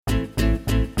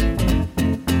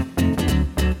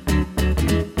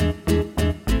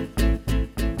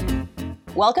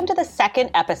Welcome to the second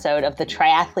episode of the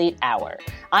Triathlete Hour.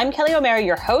 I'm Kelly O'Mara,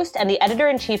 your host and the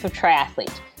editor-in-chief of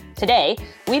Triathlete. Today,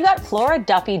 we've got Flora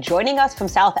Duffy joining us from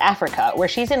South Africa, where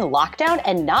she's in lockdown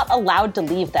and not allowed to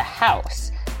leave the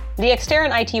house. The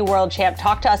Xterra IT World Champ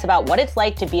talked to us about what it's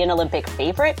like to be an Olympic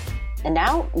favorite and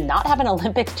now not have an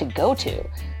Olympics to go to.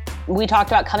 We talked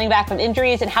about coming back from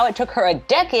injuries and how it took her a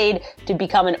decade to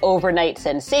become an overnight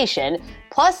sensation.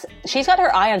 Plus, she's got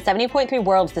her eye on 70.3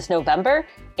 Worlds this November,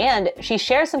 and she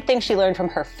shares some things she learned from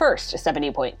her first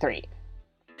 70.3.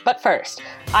 But first,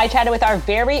 I chatted with our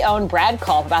very own Brad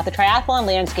Culp about the triathlon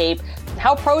landscape,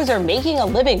 how pros are making a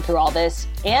living through all this,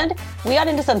 and we got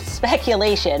into some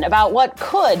speculation about what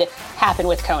could happen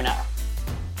with Kona.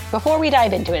 Before we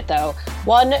dive into it, though,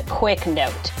 one quick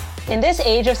note. In this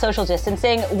age of social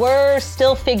distancing, we're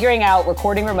still figuring out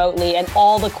recording remotely and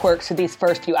all the quirks of these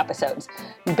first few episodes.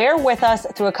 Bear with us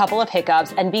through a couple of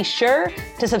hiccups and be sure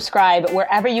to subscribe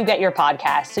wherever you get your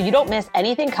podcasts so you don't miss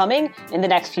anything coming in the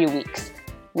next few weeks.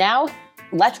 Now,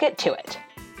 let's get to it.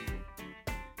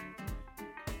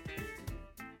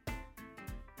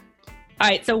 All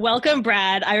right, so welcome,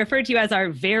 Brad. I refer to you as our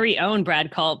very own Brad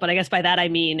Culp, but I guess by that I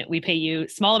mean we pay you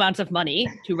small amounts of money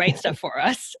to write stuff for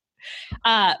us.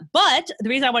 But the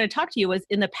reason I want to talk to you was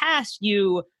in the past,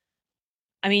 you've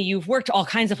worked all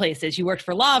kinds of places. You worked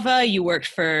for Lava, you worked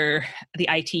for the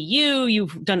ITU,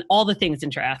 you've done all the things in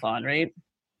triathlon, right?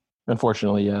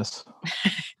 Unfortunately, yes.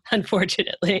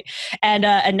 Unfortunately. And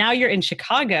now you're in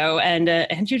Chicago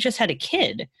and you just had a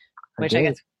kid, which I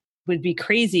guess would be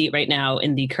crazy right now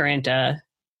in the current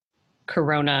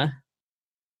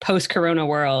post-corona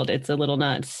world. It's a little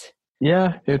nuts.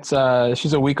 Yeah, it's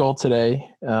she's a week old today.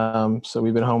 So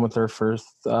we've been home with her for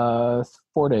 4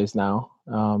 days now.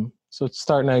 So it's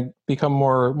starting to become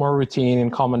more routine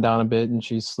and calming down a bit, and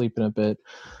she's sleeping a bit.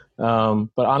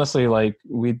 But honestly, like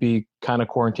we'd be kind of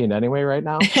quarantined anyway right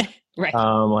now. Right.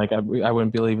 I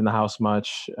wouldn't be leaving the house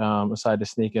much, aside to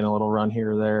sneak in a little run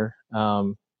here or there.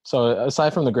 So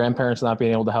aside from the grandparents not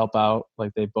being able to help out,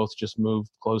 like they both just moved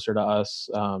closer to us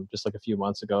just like a few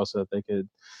months ago so that they could,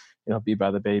 be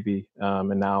by the baby.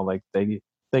 And now like they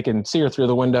can see her through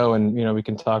the window and, we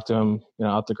can talk to them,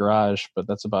 out the garage, but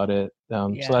that's about it.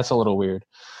 So that's a little weird.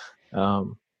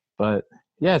 But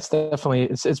yeah, it's definitely,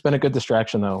 it's been a good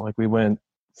distraction though. Like we went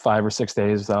 5 or 6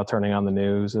 days without turning on the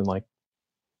news and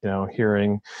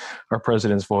hearing our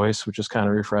president's voice, which is kind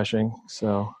of refreshing.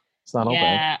 So it's not all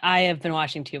bad. Yeah, I have been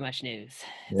watching too much news.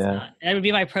 That would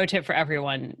be my pro tip for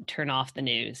everyone. Turn off the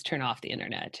news, turn off the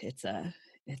internet.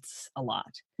 It's a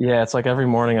lot. Yeah, it's like every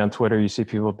morning on Twitter, you see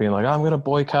people being like, I'm going to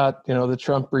boycott, the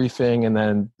Trump briefing. And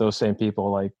then those same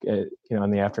people in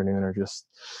the afternoon are just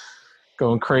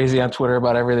going crazy on Twitter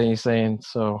about everything he's saying.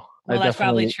 So that's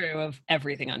probably true of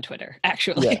everything on Twitter,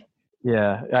 actually.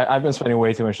 Yeah. I've been spending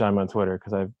way too much time on Twitter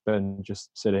because I've been just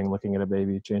sitting, looking at a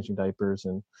baby, changing diapers,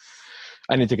 and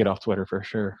I need to get off Twitter for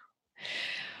sure.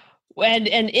 And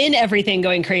in everything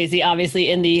going crazy,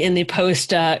 obviously in the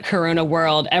post Corona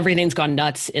world, everything's gone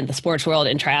nuts in the sports world,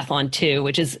 in triathlon too,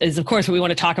 which is of course what we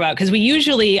want to talk about, because we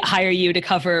usually hire you to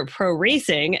cover pro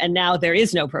racing, and now there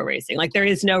is no pro racing. Like there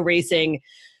is no racing.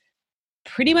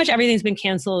 Pretty much everything's been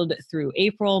canceled through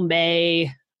April,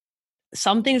 May.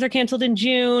 Some things are canceled in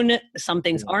June. Some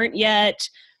things aren't yet.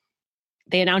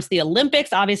 They announced the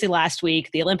Olympics obviously last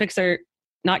week. The Olympics are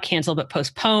not canceled, but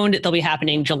postponed. They'll be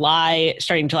happening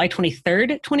starting July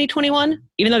 23rd, 2021,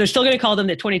 even though they're still going to call them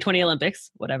the 2020 Olympics,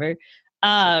 whatever.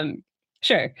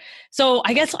 Sure. So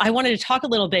I guess I wanted to talk a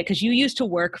little bit because you used to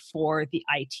work for the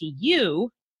ITU.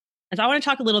 And so I want to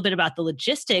talk a little bit about the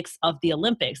logistics of the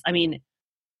Olympics. I mean,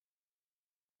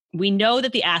 we know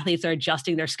that the athletes are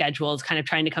adjusting their schedules, kind of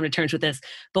trying to come to terms with this,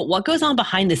 but what goes on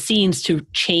behind the scenes to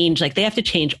change? Like they have to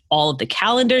change all of the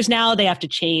calendars now. They have to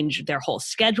change their whole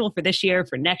schedule for this year,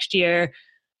 for next year.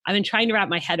 I've been trying to wrap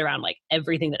my head around like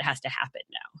everything that has to happen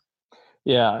now.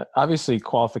 Yeah, obviously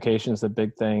qualification is the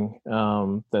big thing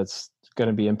that's going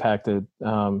to be impacted.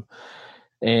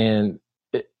 And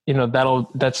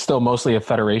that's still mostly a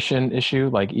federation issue.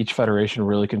 Like each federation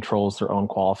really controls their own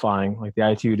qualifying. Like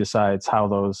the ITU decides how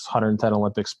those 110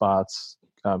 Olympic spots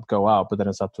go out, but then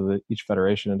it's up to each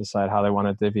federation to decide how they want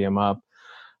to divvy them up.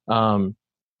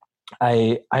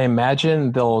 I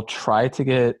imagine they'll try to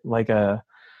get like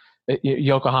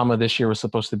Yokohama this year was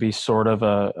supposed to be sort of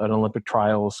an Olympic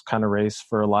trials kind of race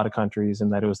for a lot of countries,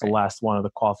 and that it was the last one of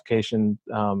the qualification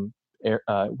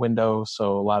window.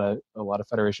 So a lot of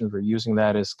federations were using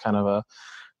that as kind of a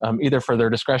either for their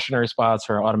discretionary spots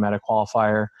or automatic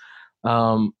qualifier.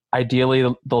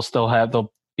 Ideally,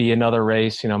 there'll be another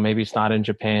race. Maybe it's not in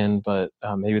Japan, but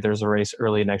maybe there's a race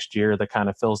early next year that kind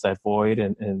of fills that void,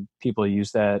 and people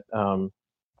use that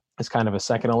as kind of a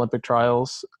second Olympic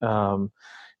trials.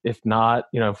 If not,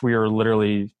 if we are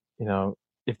literally,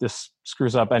 if this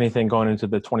screws up anything going into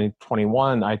the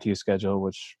 2021 ITU schedule,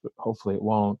 which hopefully it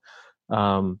won't,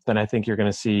 then I think you're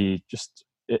going to see just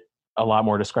a lot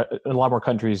more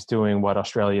countries doing what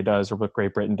Australia does or what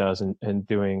Great Britain does, and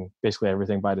doing basically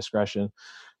everything by discretion.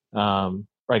 Or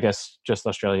I guess just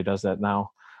Australia does that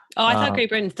now. Oh, I thought Great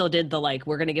Britain still did the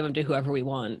we're going to give them to whoever we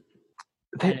want.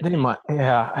 They might,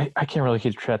 yeah. I can't really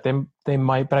keep track. They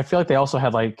might, but I feel like they also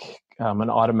had an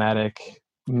automatic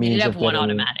means. They did have one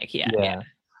automatic, yeah.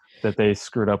 That they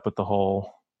screwed up with the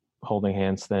whole holding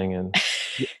hands thing, and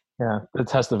yeah, the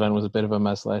test event was a bit of a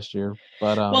mess last year.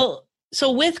 But well,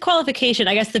 so with qualification,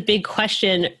 I guess the big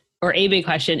question, or a big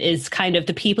question, is kind of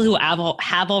the people who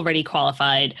have already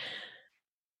qualified.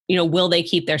 Will they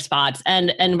keep their spots?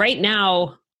 And right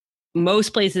now, most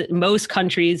places, most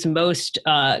countries, most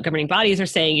governing bodies are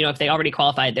saying, if they already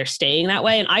qualified, they're staying that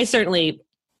way. And I certainly,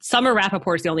 Summer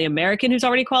Rappaport's the only American who's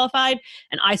already qualified.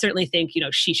 And I certainly think,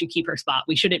 she should keep her spot.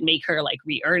 We shouldn't make her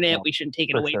re-earn it. We shouldn't take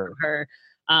it away from her.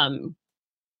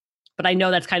 But I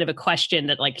know that's kind of a question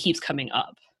that keeps coming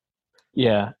up.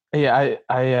 Yeah.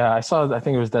 I saw, I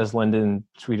think it was Des Linden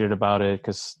tweeted about it,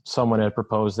 because someone had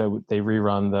proposed that they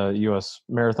rerun the U.S.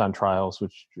 marathon trials,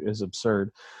 which is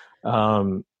absurd.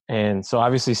 And so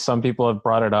obviously some people have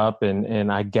brought it up,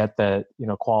 and I get that,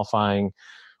 qualifying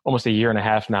almost a year and a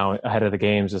half now ahead of the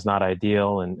games is not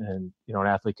ideal. And an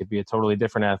athlete could be a totally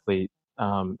different athlete.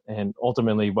 And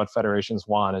ultimately what federations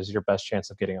want is your best chance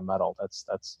of getting a medal.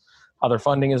 That's how their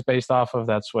funding is based off of.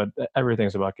 That's what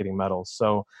everything's about, getting medals.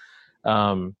 So,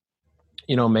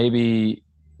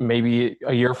 maybe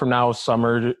a year from now,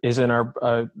 Summer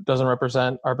doesn't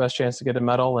represent our best chance to get a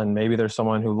medal. And maybe there's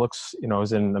someone who looks,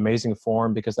 is in amazing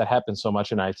form, because that happens so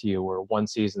much in ITU, where one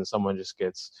season someone just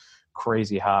gets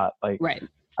crazy hot. Right.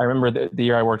 I remember the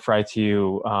year I worked for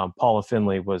ITU, Paula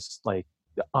Finley was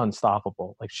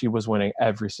unstoppable. She was winning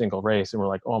every single race, and we're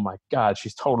like, oh my God,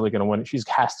 she's totally going to win it. She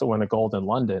has to win a gold in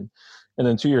London. And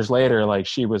then 2 years later,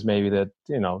 she was maybe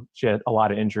she had a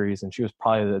lot of injuries, and she was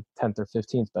probably the 10th or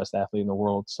 15th best athlete in the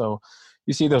world. So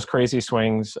you see those crazy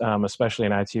swings, especially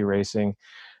in ITU racing.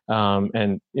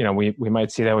 And we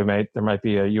might see that there might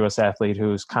be a U.S. athlete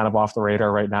who's kind of off the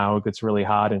radar right now, who gets really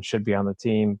hot and should be on the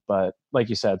team. But like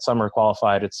you said, Summer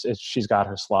qualified. She's got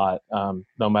her slot.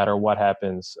 No matter what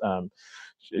happens,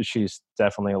 she's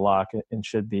definitely a lock and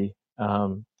should be.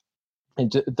 And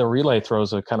the relay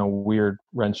throws a kind of weird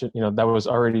wrench. That was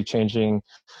already changing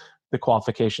the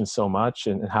qualification so much,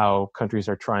 and how countries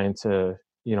are trying to,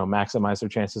 maximize their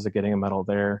chances of getting a medal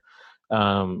there.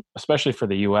 Especially for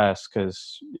the U.S.,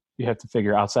 because you have to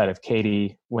figure, outside of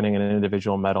Katie winning an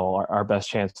individual medal, our best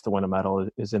chance to win a medal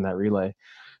is in that relay.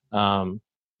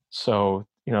 So,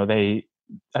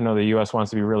 I know the U.S. wants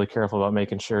to be really careful about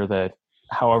making sure that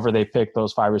however they pick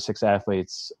those 5 or 6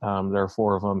 athletes, there are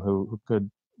 4 of them who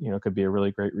could be a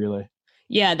really great relay.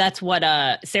 Yeah, that's what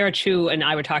Sarah Chu and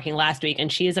I were talking last week,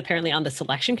 and she is apparently on the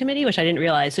selection committee, which I didn't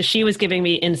realize. So she was giving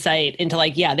me insight into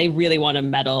they really want a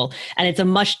medal, and it's a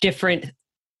much different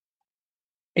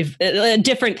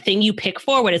thing you pick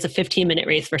for when it's a 15-minute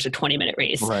race versus a 20-minute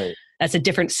race. Right. That's a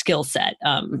different skill set.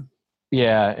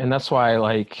 Yeah, and that's why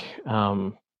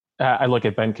I look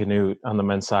at Ben Canute on the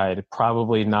men's side,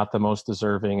 probably not the most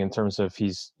deserving in terms of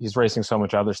he's racing so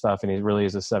much other stuff, and he really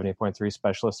is a 70.3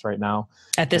 specialist right now.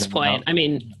 At this point,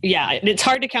 it's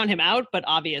hard to count him out, but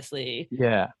obviously.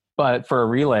 Yeah, but for a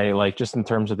relay, just in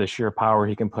terms of the sheer power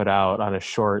he can put out on a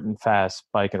short and fast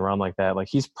bike and run like that,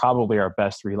 he's probably our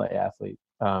best relay athlete,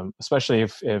 especially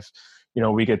if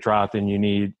we get dropped and you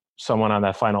need someone on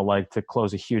that final leg to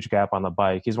close a huge gap on the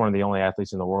bike. He's one of the only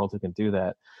athletes in the world who can do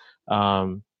that.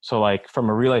 So from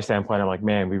a relay standpoint, I'm like,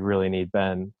 man, we really need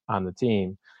Ben on the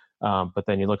team. But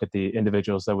then you look at the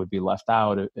individuals that would be left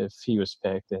out if he was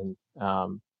picked. And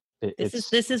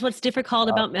this is what's difficult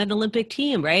about an Olympic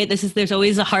team, right? There's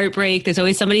always a heartbreak. There's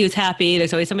always somebody who's happy.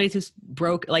 There's always somebody who's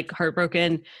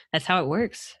heartbroken. That's how it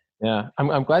works. Yeah.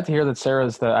 I'm glad to hear that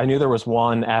Sarah's I knew there was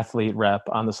one athlete rep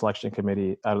on the selection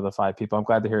committee out of the 5 people. I'm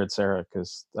glad to hear it's Sarah,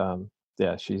 because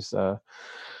she's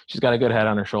got a good head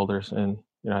on her shoulders, and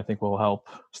I think will help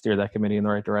steer that committee in the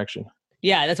right direction.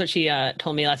 Yeah, that's what she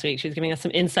told me last week. She was giving us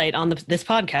some insight on this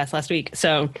podcast last week.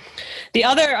 So the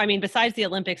other, besides the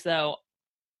Olympics, though,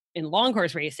 in long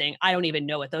course racing, I don't even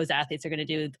know what those athletes are going to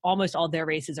do. Almost all their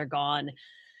races are gone.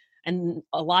 And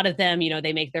a lot of them,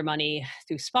 they make their money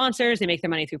through sponsors. They make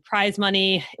their money through prize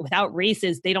money. Without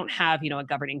races, they don't have, a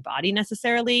governing body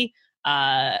necessarily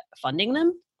funding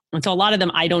them. And so a lot of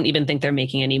them, I don't even think they're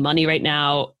making any money right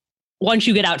now. Once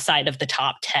you get outside of the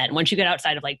top 10, once you get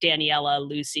outside of Daniela,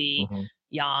 Lucy,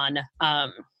 Jan.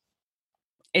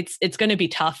 It's going to be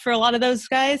tough for a lot of those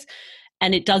guys.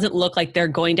 And it doesn't look like they're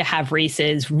going to have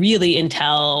races really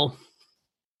until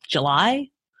July.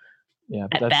 Yeah,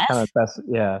 that's kind of best.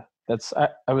 Yeah,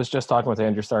 I was just talking with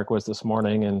Andrew Starquist this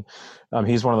morning, and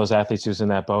he's one of those athletes who's in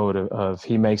that boat of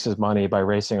he makes his money by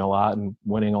racing a lot and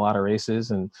winning a lot of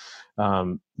races, and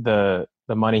the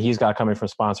money he's got coming from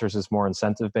sponsors is more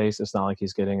incentive based. It's not like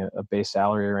he's getting a base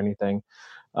salary or anything.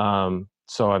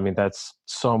 So I mean, that's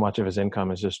so much of his income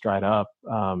is just dried up,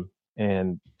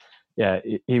 and yeah,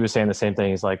 he was saying the same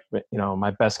thing. He's like,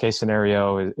 my best case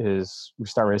scenario is we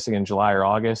start racing in July or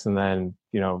August, and then,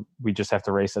 we just have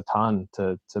to race a ton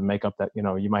to make up that,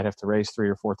 you might have to race 3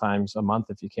 or 4 times a month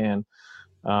if you can,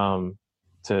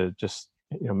 to just,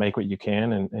 make what you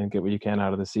can and get what you can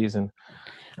out of the season.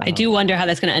 I do wonder how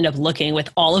that's going to end up looking with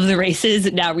all of the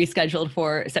races now rescheduled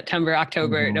for September,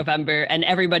 October, November, and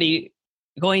everybody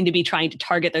going to be trying to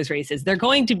target those races. They're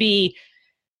going to be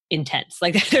intense.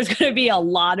 Like there's going to be a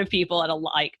lot of people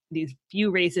at these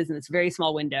few races in this very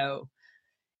small window.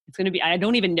 It's going to be, I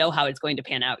don't even know how it's going to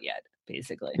pan out yet,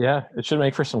 basically. Yeah, it should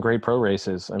make for some great pro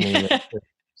races. I mean,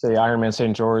 say Ironman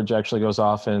St. George actually goes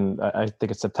off in, I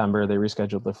think it's September, they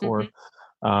rescheduled it for,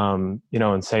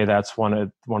 and say that's one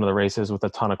of the races with a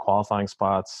ton of qualifying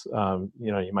spots.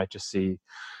 You might just see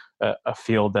a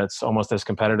field that's almost as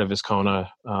competitive as Kona,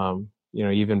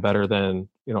 even better than,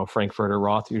 Frankfurt or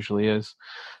Roth usually is.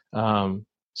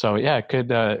 So yeah,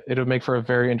 it would make for a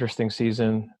very interesting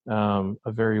season,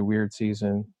 a very weird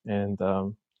season. And,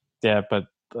 but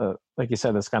like you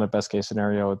said, that's kind of best case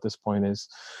scenario at this point is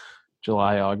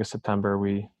July, August, September,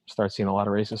 we start seeing a lot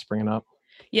of races springing up.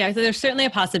 Yeah, so there's certainly a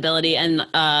possibility. And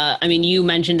I mean, you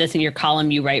mentioned this in your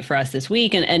column you write for us this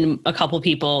week, and a couple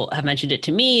people have mentioned it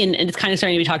to me, and it's kind of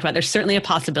starting to be talked about. There's certainly a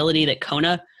possibility that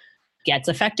Kona gets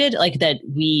affected, like that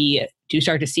we do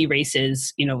start to see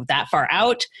races, that far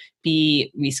out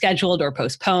be rescheduled or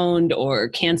postponed or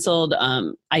canceled.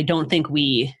 I don't think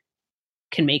we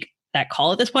can make that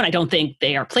call at this point. I don't think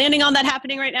they are planning on that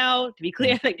happening right now. To be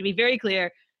clear, to be very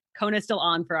clear, Kona is still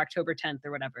on for October 10th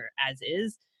or whatever as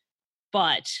is.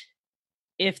 But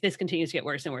if this continues to get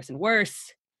worse and worse and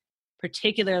worse,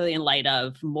 particularly in light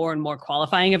of more and more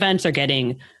qualifying events are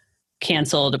getting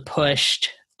canceled,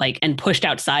 pushed, and pushed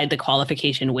outside the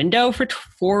qualification window for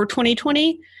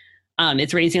 2020,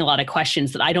 it's raising a lot of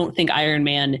questions that I don't think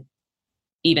Ironman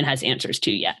even has answers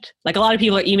to yet. Like a lot of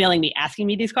people are emailing me, asking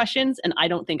me these questions, and I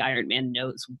don't think Ironman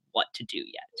knows what to do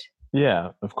yet. Yeah,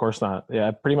 of course not. Yeah,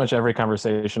 pretty much every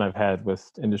conversation I've had with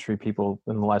industry people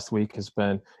in the last week has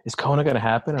been, is Kona going to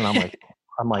happen? And I'm like,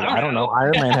 I don't know.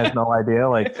 Ironman has no idea.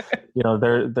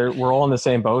 We're all in the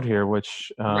same boat here,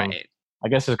 which right. I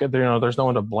guess it's good. There's no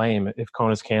one to blame if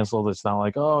Kona's canceled. It's not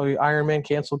like, oh, Ironman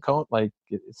canceled Kona. Like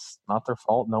it's not their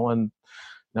fault. No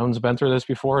one's been through this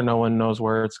before. No one knows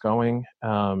where it's going.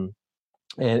 And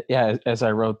yeah, as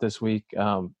I wrote this week,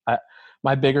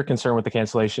 my bigger concern with the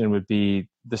cancellation would be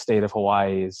the state of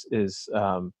Hawaii is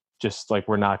just like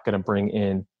we're not going to bring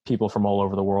in people from all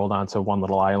over the world onto one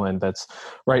little island that's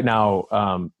right now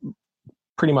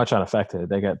pretty much unaffected.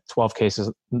 They got 12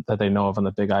 cases that they know of on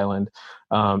the Big Island,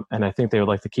 and I think they would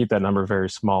like to keep that number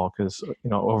very small because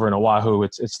over in Oahu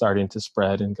it's starting to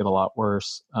spread and get a lot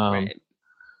worse. Right.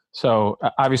 So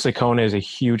obviously Kona is a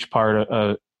huge part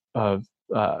of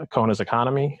Kona's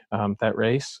economy, that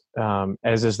race,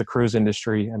 as is the cruise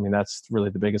industry. I mean, that's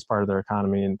really the biggest part of their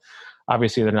economy. And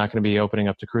obviously they're not going to be opening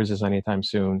up to cruises anytime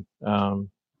soon.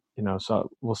 So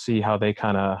we'll see how they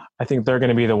I think they're going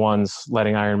to be the ones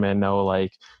letting Ironman know,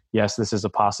 like, yes, this is a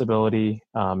possibility.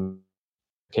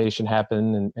 Vacation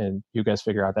happen and you guys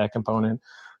figure out that component.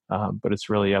 But it's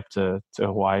really up to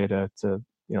Hawaii to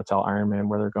tell Ironman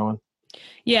where they're going.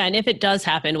 Yeah. And if it does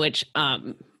happen, which,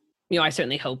 I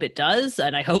certainly hope it does.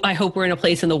 And I hope we're in a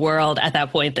place in the world at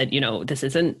that point that, this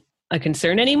isn't a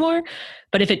concern anymore.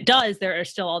 But if it does, there are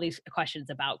still all these questions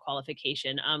about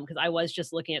qualification. Because I was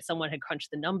just looking at, someone had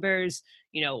crunched the numbers,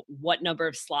 what number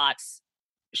of slots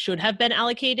should have been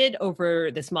allocated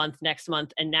over this month, next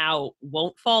month, and now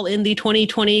won't fall in the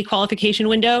 2020 qualification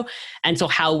window. And so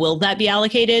how will that be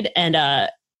allocated? And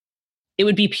it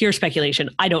would be pure speculation.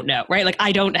 I don't know, right? Like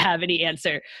I don't have any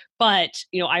answer, but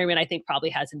Ironman, I think, probably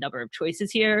has a number of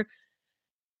choices here.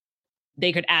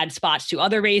 They could add spots to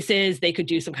other races. They could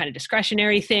do some kind of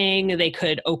discretionary thing. They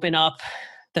could open up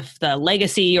the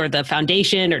legacy or the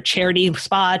foundation or charity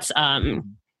spots.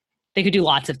 They could do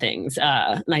lots of things.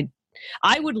 And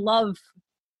I would love,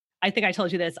 I think I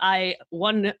told you this,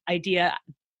 one idea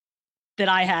that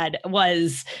I had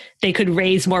was they could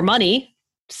raise more money,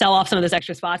 sell off some of those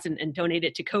extra spots and donate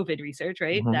it to COVID research,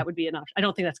 right? Mm-hmm. That would be an option. I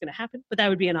don't think that's going to happen, but that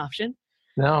would be an option.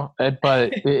 No,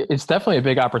 but it's definitely a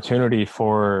big opportunity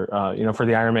for for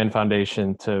the Ironman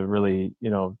Foundation to really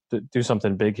do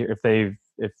something big here.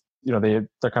 If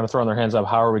they're kind of throwing their hands up,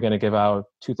 how are we going to give out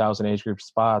 2,000 age group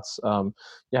spots?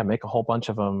 Yeah, make a whole bunch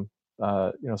of them.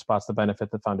 Spots to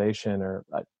benefit the foundation, or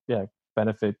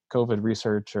benefit COVID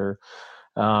research, or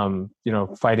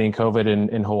fighting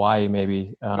COVID in Hawaii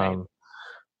maybe. Right.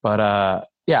 But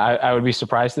yeah, I would be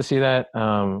surprised to see that.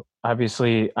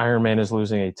 Obviously, Ironman is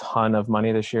losing a ton of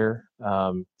money this year.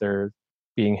 They're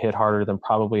being hit harder than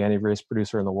probably any race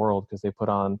producer in the world because they put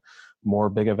on more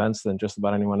big events than just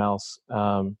about anyone else.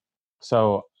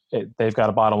 They've got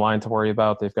a bottom line to worry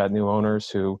about. They've got new owners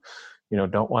who,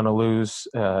 don't want to lose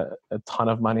a ton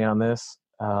of money on this.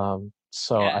 I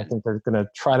think they're going to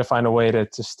try to find a way to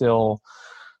still,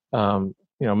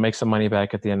 make some money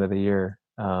back at the end of the year.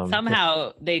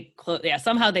 Somehow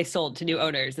they sold to new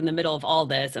owners in the middle of all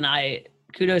this, and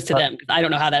kudos to them because I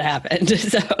don't know how that happened.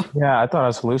 So yeah, I thought I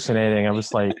was hallucinating. I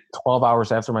was like 12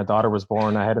 hours after my daughter was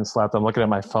born. I hadn't slept. I'm looking at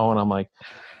my phone. I'm like,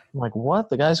 what?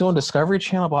 The guy's going Discovery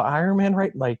Channel about Ironman,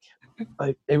 right? Like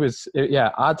it was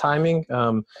odd timing.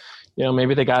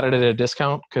 Maybe they got it at a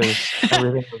discount because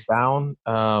everything was down.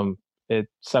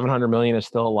 $700 million is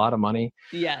still a lot of money.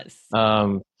 Yes.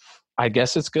 I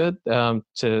guess it's good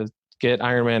to get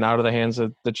Ironman out of the hands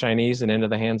of the Chinese and into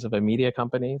the hands of a media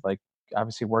company. Like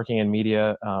obviously working in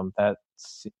media, that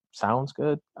sounds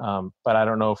good. But I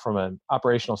don't know from an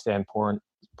operational standpoint,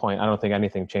 I don't think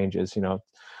anything changes,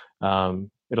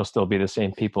 it'll still be the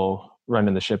same people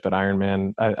running the ship at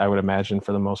Ironman, I would imagine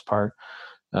for the most part.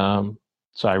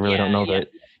 So I really don't know that.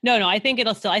 No, I think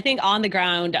I think on the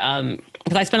ground,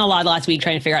 because I spent a lot of the last week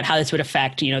trying to figure out how this would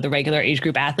affect, the regular age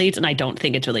group athletes. And I don't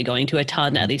think it's really going to a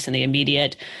ton, at least in the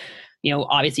immediate.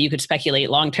 Obviously you could speculate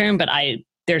long-term, but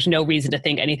there's no reason to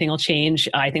think anything will change.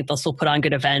 I think they'll still put on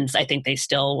good events. I think they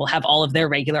still will have all of their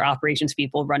regular operations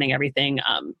people running everything.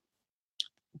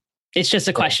 It's just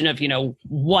a question of,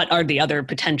 what are the other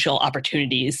potential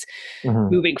opportunities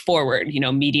moving forward,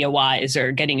 media-wise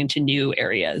or getting into new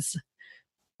areas,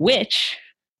 which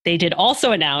they did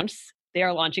also announce they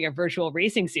are launching a virtual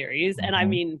racing series. And I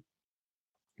mean,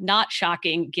 not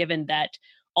shocking given that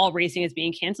all racing is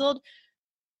being canceled.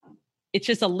 It's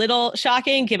just a little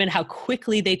shocking given how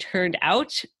quickly they turned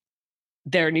out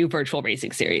their new virtual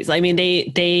racing series. I mean,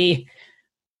 they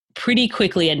pretty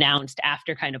quickly announced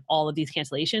after kind of all of these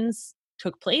cancellations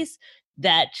took place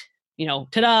that,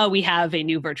 ta-da, we have a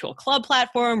new virtual club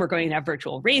platform. We're going to have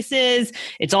virtual races.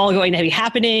 It's all going to be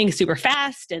happening super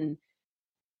fast. And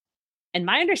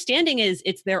my understanding is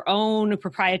it's their own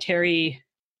proprietary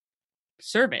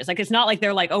service. Like, it's not like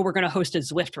they're like, oh, we're going to host a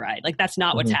Zwift ride. Like, that's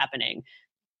not what's happening.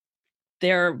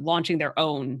 They're launching their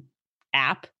own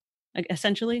app,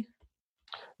 essentially.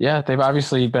 Yeah, they've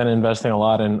obviously been investing a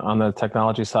lot on the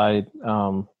technology side,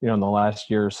 in the last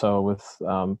year or so with,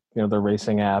 the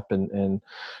racing app and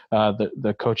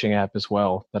the coaching app as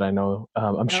well that I know.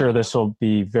 I'm sure this will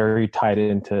be very tied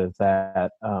into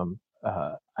that.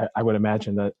 I would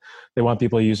imagine that they want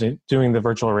people doing the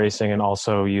virtual racing and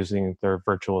also using their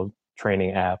virtual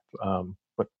training app.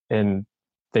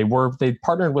 They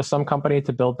partnered with some company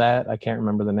to build that. I can't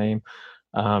remember the name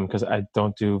because I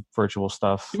don't do virtual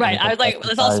stuff. Right. I was like,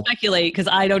 let's all speculate because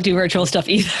I don't do virtual stuff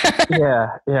either.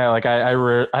 Yeah. Like I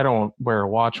don't wear a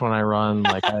watch when I run.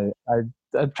 Like I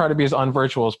try to be as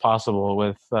unvirtual as possible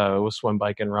with swim,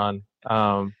 bike, and run.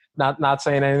 Not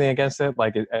saying anything against it.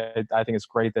 Like I think it's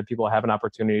great that people have an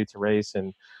opportunity to race,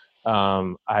 and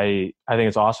I think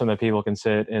it's awesome that people can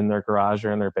sit in their garage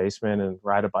or in their basement and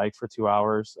ride a bike for 2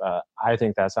 hours. I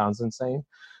think that sounds insane.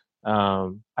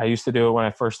 I used to do it when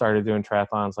I first started doing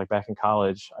triathlons, like back in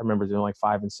college. I remember doing like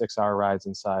 5 and 6 hour rides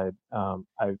inside.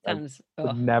 I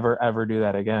would never ever do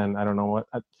that again. I don't know what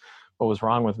was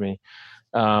wrong with me.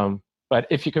 But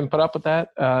if you can put up with that,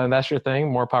 and that's your thing,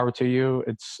 more power to you.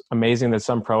 It's amazing that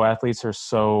some pro athletes are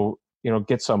so,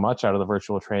 get so much out of the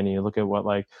virtual training. You look at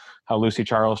how Lucy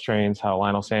Charles trains, how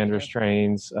Lionel Sanders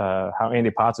trains, how Andy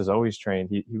Potts has always trained.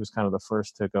 He was kind of the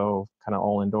first to go kind of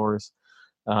all indoors.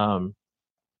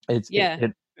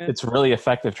 It's really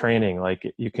effective training. Like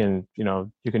you can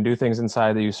do things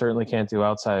inside that you certainly can't do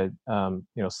outside,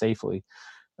 safely.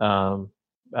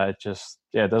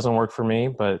 yeah, it doesn't work for me.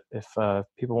 But if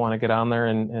people want to get on there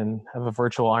and have a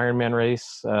virtual Ironman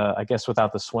race, I guess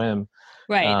without the swim.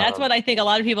 Right. That's Um, what I think. A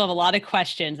lot of people have a lot of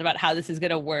questions about how this is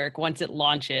going to work once it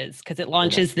launches, because it yeah.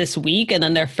 launches this week, and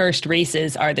then their first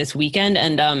races are this weekend,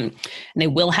 and they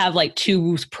will have like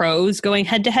two pros going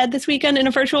head to head this weekend in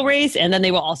a virtual race, and then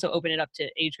they will also open it up to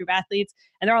age group athletes.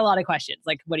 And there are a lot of questions,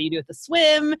 like what do you do with the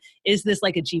swim? Is this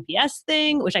like a GPS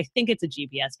thing, which I think it's a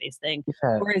GPS based thing,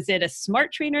 Yeah. or is it a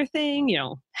smart trainer thing? You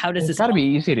know, how does It's this got to all be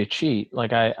easy to cheat.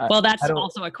 Like well, I that's don't.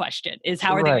 also a question, is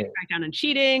how are they going Right. to crack down on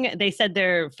cheating? They said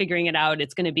they're figuring it out.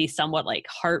 It's going to be somewhat like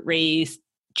heart rate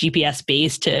GPS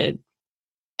based to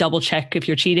double check if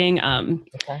you're cheating.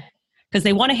 Okay. Because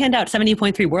they want to hand out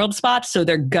 70.3 world spots. So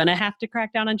they're going to have to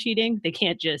crack down on cheating. They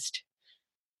can't just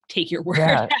take your word.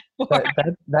 Yeah,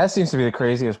 that seems to be the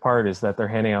craziest part, is that they're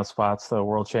handing out spots to the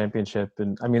world championship.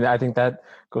 And I mean, I think that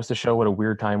goes to show what a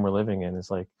weird time we're living in.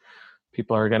 It's like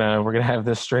we're gonna have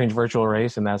this strange virtual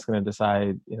race, and that's gonna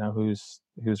decide, who's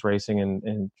racing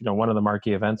in one of the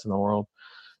marquee events in the world.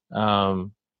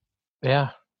 Um, yeah,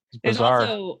 it's There's bizarre.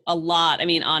 also a lot. I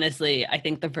mean, honestly, I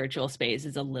think the virtual space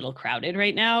is a little crowded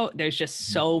right now. There's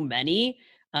just so many.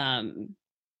 Um,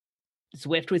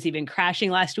 Zwift was even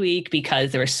crashing last week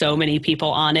because there were so many people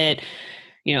on it.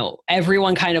 You know,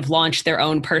 everyone kind of launched their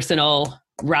own personal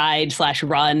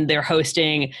ride/run they're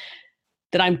hosting,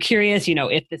 that I'm curious,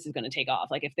 if this is going to take off,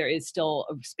 like if there is still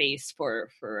a space for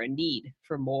a need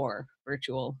for more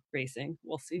virtual racing.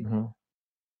 We'll see. Mm-hmm.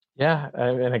 Yeah,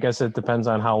 and I guess it depends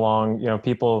on how long,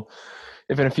 people.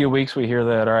 If in a few weeks we hear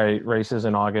that, all right, races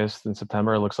in August and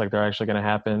September, it looks like they're actually going to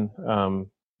happen.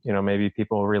 Maybe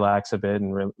people relax a bit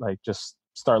and just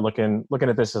start looking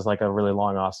at this as like a really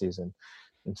long off season,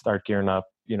 and start gearing up,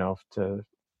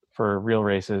 for real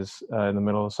races in the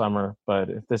middle of summer. But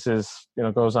if this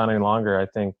goes on any longer, I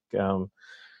think,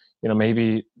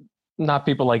 maybe not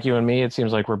people like you and me. It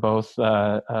seems like we're both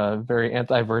very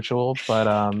anti-virtual,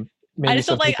 but maybe I just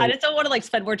people. don't want to like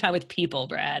spend more time with people,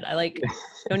 Brad. I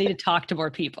don't need to talk to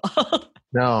more people.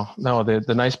 No.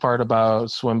 The nice part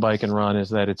about swim, bike, and run is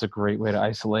that it's a great way to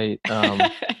isolate.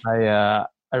 I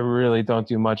really don't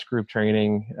do much group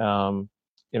training.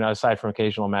 Aside from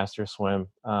occasional master swim,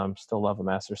 still love a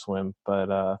master swim,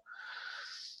 but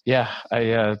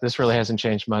this really hasn't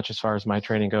changed much as far as my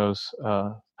training goes.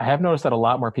 I have noticed that a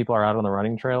lot more people are out on the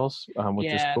running trails,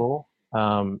 which is cool.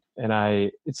 And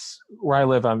it's where I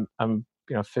live. I'm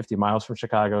 50 miles from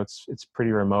Chicago. It's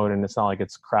pretty remote, and it's not like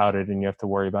it's crowded and you have to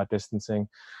worry about distancing.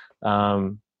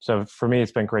 So for me,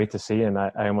 it's been great to see, and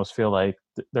I almost feel like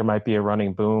there might be a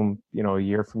running boom, a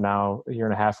year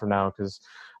and a half from now, because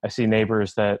I see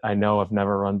neighbors that I know have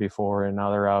never run before, and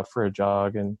now they're out for a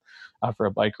jog and out for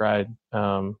a bike ride.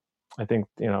 I think,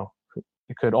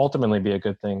 it could ultimately be a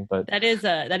good thing, but that is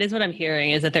what I'm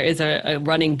hearing, is that there is a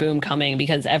running boom coming,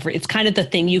 because it's kind of the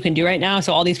thing you can do right now.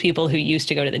 So all these people who used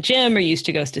to go to the gym or used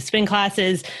to go to spin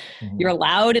classes, you're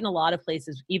allowed in a lot of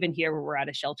places, even here where we're at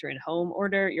a shelter in home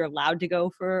order, you're allowed to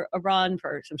go for a run,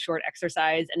 for some short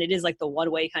exercise. And it is like the one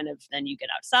way kind of, then you get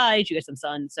outside, you get some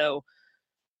sun. So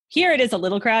here it is a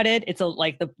little crowded. It's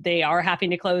they are having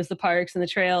to close the parks and the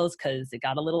trails because it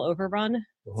got a little overrun.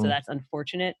 So that's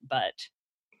unfortunate, but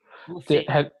we'll see.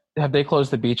 Have they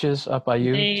closed the beaches up by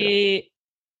you?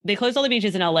 They closed all the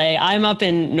beaches in LA. I'm up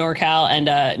in NorCal,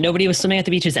 and nobody was swimming at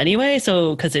the beaches anyway.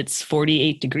 So because it's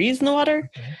 48 degrees in the water,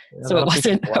 so it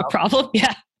wasn't a problem.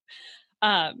 Yeah.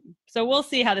 So we'll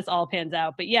see how this all pans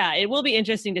out. But yeah, it will be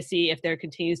interesting to see if there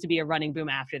continues to be a running boom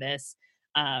after this.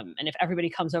 And if everybody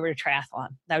comes over to triathlon,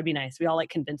 that would be nice. We all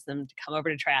convince them to come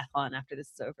over to triathlon after this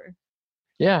is over.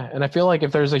 Yeah. And I feel like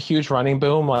if there's a huge running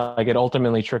boom, like it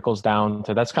ultimately trickles down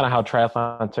to, that's kind of how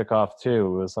triathlon took off too.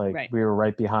 It was like, we were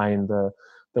right behind the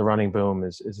running boom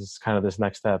is kind of this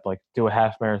next step, like do a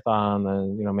half marathon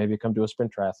and, maybe come do a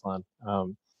sprint triathlon.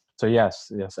 So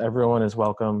yes, everyone is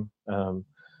welcome.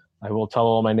 I will tell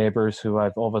all my neighbors who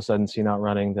I've all of a sudden seen out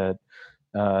running that,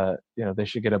 they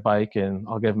should get a bike, and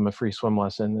I'll give them a free swim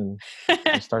lesson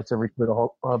and start to recruit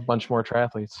a bunch more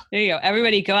triathletes. There you go.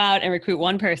 Everybody go out and recruit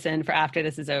one person for after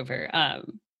this is over.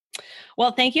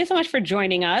 Well, thank you so much for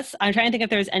joining us. I'm trying to think if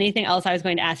there's anything else I was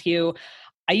going to ask you.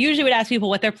 I usually would ask people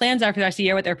what their plans are for the rest of the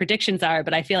year, what their predictions are,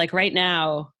 but I feel like right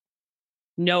now,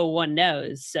 no one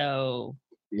knows. So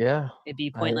yeah, it'd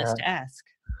be pointless to ask.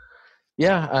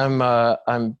 Yeah,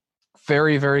 I'm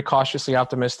very, very cautiously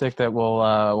optimistic that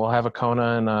we'll have a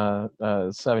Kona and a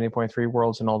 70.3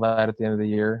 Worlds and all that at the end of the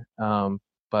year.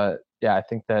 But yeah, I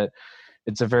think that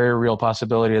it's a very real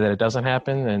possibility that it doesn't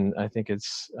happen, and I think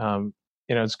it's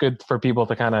it's good for people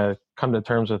to kind of come to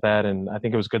terms with that. And I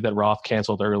think it was good that Roth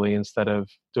canceled early instead of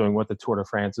doing what the Tour de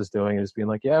France is doing, is being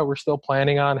like, yeah, we're still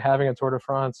planning on having a Tour de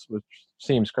France, which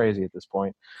seems crazy at this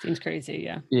point. Seems crazy.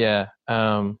 Yeah. Yeah.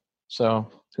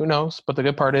 So who knows? But the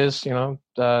good part is,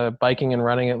 biking and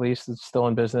running, at least, it's still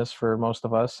in business for most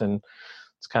of us. And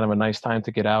it's kind of a nice time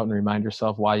to get out and remind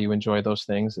yourself why you enjoy those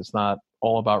things. It's not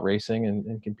all about racing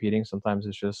and competing. Sometimes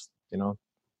it's just,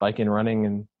 biking, running,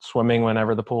 and swimming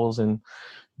whenever the pools and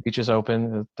beaches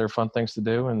open. They're fun things to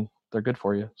do, and they're good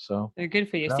for you. So they're good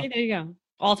for you. See, there you go.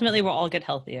 Ultimately, we'll all get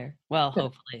healthier. Well,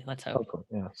 hopefully. Let's hope. Hopefully.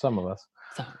 Yeah, some of us.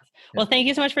 Well, thank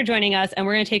you so much for joining us. And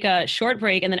we're going to take a short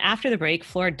break. And then after the break,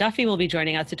 Flora Duffy will be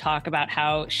joining us to talk about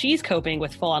how she's coping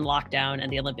with full-on lockdown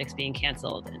and the Olympics being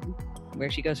canceled and where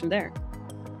she goes from there.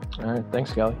 All right.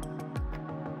 Thanks, Kelly.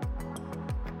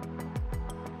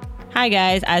 Hi,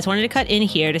 guys. I just wanted to cut in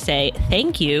here to say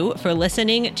thank you for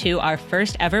listening to our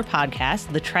first ever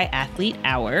podcast, The Triathlete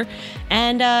Hour.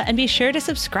 And be sure to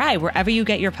subscribe wherever you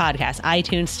get your podcasts,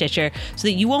 iTunes, Stitcher, so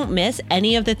that you won't miss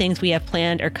any of the things we have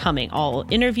planned or coming. All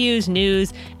interviews,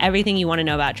 news, everything you want to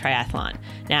know about triathlon.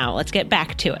 Now, let's get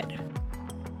back to it.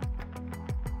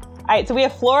 All right, so we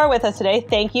have Flora with us today.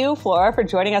 Thank you, Flora, for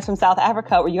joining us from South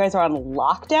Africa, where you guys are on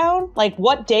lockdown. Like,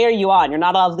 what day are you on? You're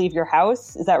not allowed to leave your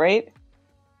house. Is that right?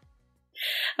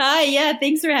 Hi, yeah,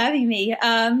 thanks for having me.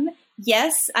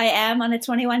 Yes, I am on a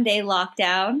 21-day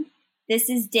lockdown. This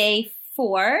is day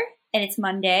 4, and it's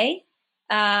Monday.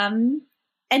 And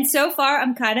so far,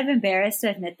 I'm kind of embarrassed to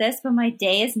admit this, but my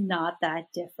day is not that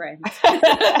different.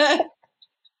 I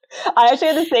actually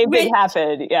had the same thing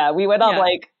happen. Yeah, we went on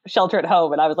shelter at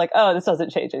home, and I was like, oh, this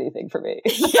doesn't change anything for me.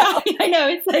 Yeah, I know.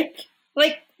 It's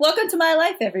like, welcome to my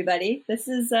life, everybody. This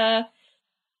is... the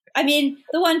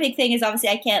one big thing is obviously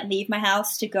I can't leave my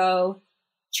house to go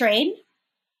train.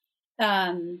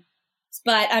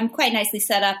 But I'm quite nicely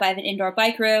set up. I have an indoor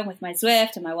bike room with my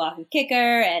Zwift and my Wahoo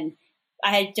kicker. And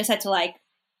I just had to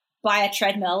buy a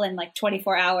treadmill in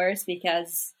 24 hours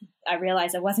because I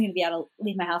realized I wasn't going to be able to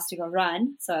leave my house to go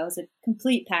run. So I was a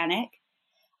complete panic.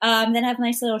 Then I have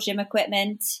nice little gym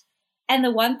equipment. And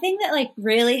the one thing that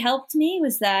really helped me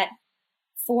was that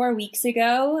 4 weeks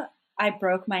ago, I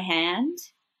broke my hand.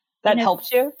 That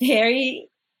helped you?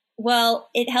 Well,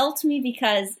 it helped me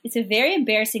because it's a very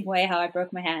embarrassing way how I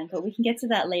broke my hand, but we can get to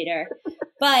that later.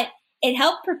 But it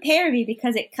helped prepare me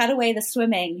because it cut away the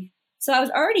swimming. So I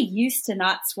was already used to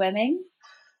not swimming,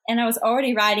 and I was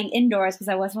already riding indoors because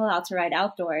I wasn't allowed to ride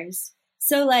outdoors.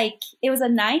 So it was a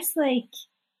nice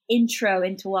intro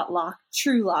into what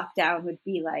true lockdown would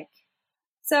be like.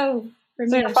 So for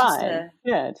me, it's fine.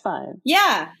 Yeah, it's fine.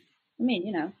 Yeah.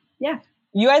 Yeah.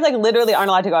 You guys literally aren't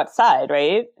allowed to go outside,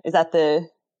 right? Is that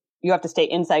you have to stay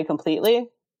inside completely?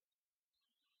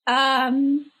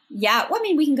 Yeah. Well,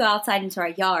 we can go outside into our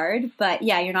yard, but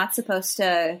yeah, you're not supposed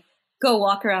to go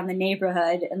walk around the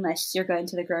neighborhood unless you're going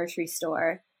to the grocery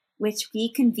store, which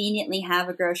we conveniently have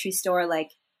a grocery store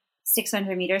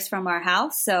 600 meters from our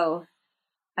house. So,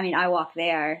 I walk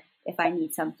there if I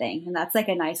need something, and that's a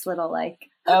nice little okay,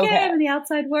 I'm in the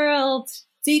outside world.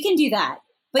 So you can do that.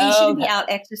 But you shouldn't be out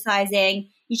exercising.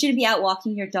 You shouldn't be out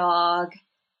walking your dog.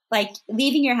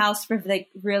 Leaving your house for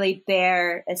really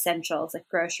bare essentials like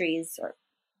groceries or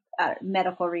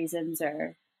medical reasons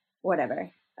or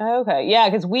whatever. Okay. Yeah,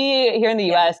 because we here in the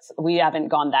U.S., we haven't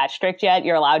gone that strict yet.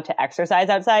 You're allowed to exercise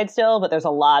outside still, but there's a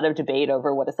lot of debate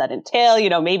over what does that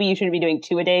entail. Maybe you shouldn't be doing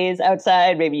 2-a-days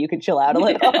outside. Maybe you could chill out a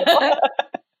little.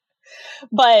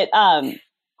 But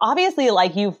obviously,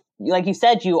 like you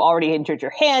said, you already injured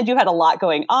your hand. You had a lot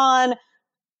going on.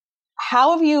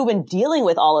 How have you been dealing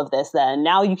with all of this then?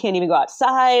 Now you can't even go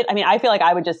outside. I feel like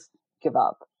I would just give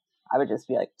up. I would just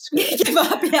be like, screw it. Give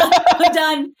up. Yeah,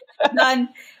 I'm done.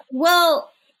 Well,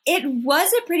 it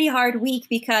was a pretty hard week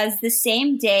because the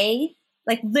same day,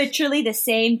 literally the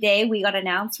same day we got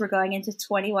announced we're going into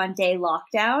 21-day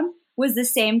lockdown was the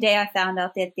same day I found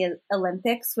out that the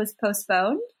Olympics was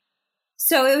postponed.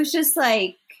 So it was just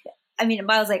I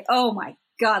was like, oh my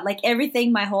God,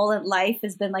 everything my whole life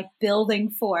has been building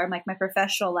for, my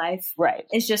professional life, right,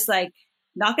 is just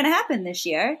not going to happen this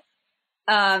year.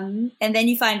 And then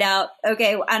you find out,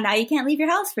 okay, now you can't leave your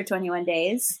house for 21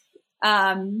 days.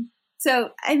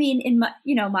 So, in my,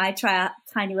 my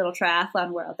tiny little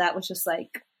triathlon world, that was just I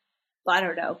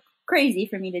don't know, crazy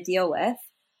for me to deal with.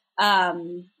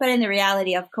 But in the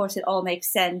reality, of course, it all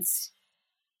makes sense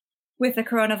with the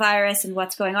coronavirus and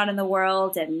what's going on in the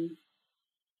world and,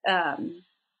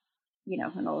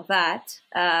 and all of that.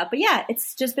 But yeah,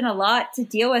 it's just been a lot to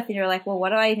deal with. And you're like, well, what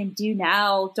do I even do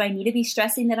now? Do I need to be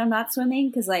stressing that I'm not swimming?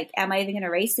 Because am I even going to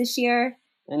race this year?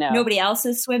 I know. Nobody else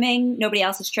is swimming. Nobody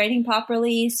else is training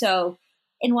properly. So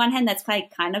in one hand, that's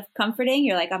kind of comforting.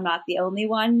 You're like, I'm not the only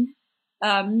one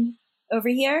over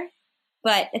here.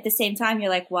 But at the same time,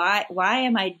 you're like, why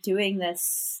am I doing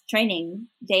this training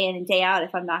day in and day out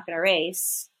if I'm not going to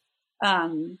race? But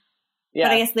I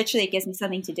guess literally it gives me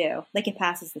something to do. Like it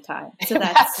passes the time. So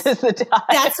that's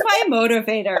my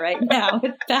motivator right now.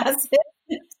 It passes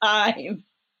the time.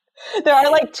 There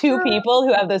are like 2 people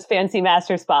who have those fancy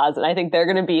master spas, and I think they're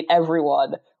going to beat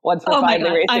everyone once we're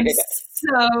finally racing I'm again.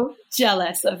 So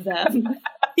jealous of them.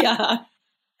 Yeah.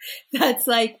 That's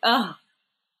like,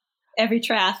 every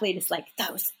triathlete is like,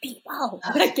 those people.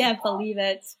 I can't believe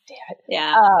it.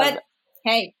 Yeah. But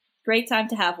hey, great time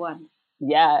to have one.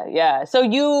 Yeah. So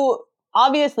you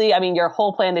obviously, I mean, your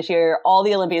whole plan this year, all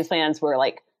the Olympians plans were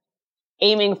like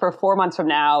aiming for 4 months from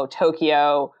now,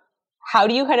 Tokyo. How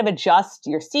do you kind of adjust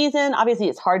your season? Obviously,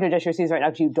 it's hard to adjust your season right now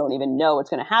because you don't even know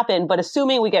what's going to happen. But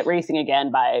assuming we get racing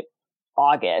again by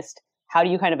August, how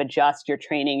do you kind of adjust your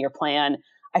training, your plan?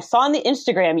 I saw on the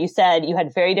Instagram, you said you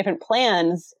had very different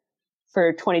plans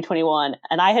for 2021.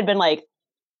 And I had been like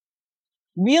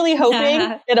really hoping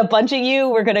that a bunch of you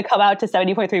were going to come out to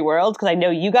 70.3 Worlds because I know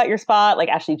you got your spot, like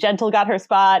Ashley Gentle got her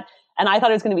spot. And I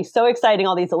thought it was going to be so exciting.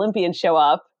 All these Olympians show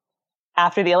up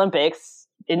after the Olympics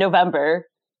in November,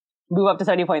 move up to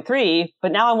 70.3.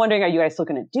 But now I'm wondering, are you guys still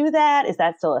going to do that? Is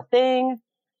that still a thing?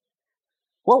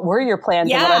 What were your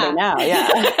plans and what are they now? Yeah.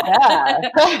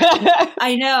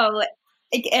 I know.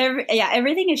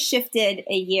 Everything has shifted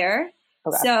a year.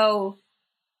 Okay. So,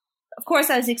 of course,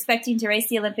 I was expecting to race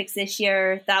the Olympics this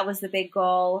year. That was the big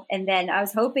goal. And then I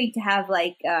was hoping to have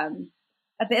like a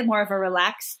bit more of a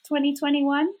relaxed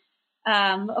 2021.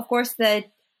 Of course, the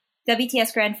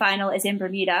WTS Grand Final is in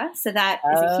Bermuda. So that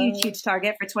is a huge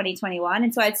target for 2021.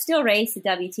 And so I'd still race the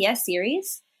WTS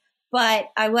series.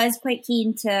 But I was quite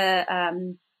keen to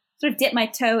sort of dip my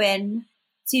toe in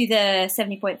to the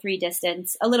 70.3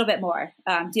 distance a little bit more,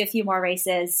 do a few more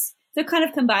races. So kind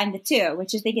of combine the two,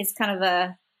 which I think is kind of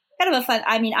a fun.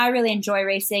 I mean, I really enjoy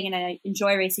racing and I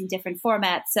enjoy racing different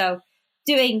formats. So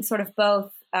doing sort of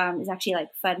both is actually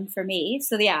like fun for me.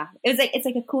 So yeah, it's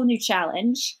like a cool new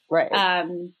challenge. Right.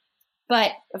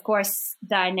 But of course,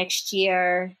 next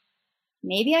year,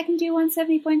 maybe I can do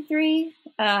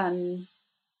 170.3.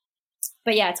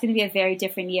 But yeah, it's going to be a very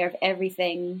different year.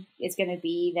 Everything is going to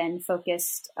be then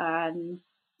focused on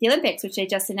the Olympics, which they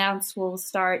just announced will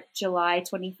start July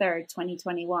 23rd,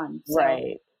 2021. So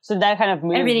right. So that kind of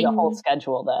moves the whole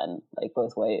schedule then, like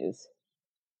both ways.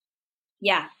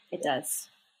 Yeah, it does.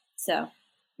 So,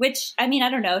 which, I mean, I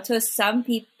don't know, to some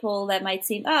people that might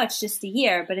seem, it's just a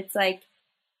year, but it's like,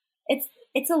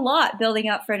 it's a lot building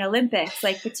up for an Olympics,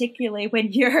 like particularly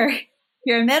when you're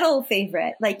a medal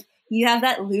favorite, like you have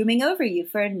that looming over you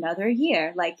for another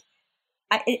year. Like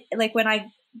when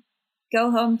I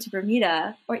go home to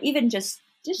Bermuda, or even just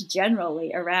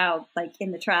generally around, like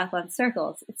in the triathlon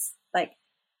circles, it's like,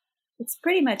 it's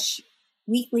pretty much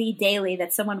weekly, daily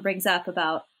that someone brings up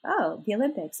about, the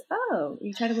Olympics.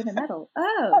 You try to win a medal.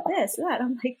 This, that.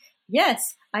 I'm like,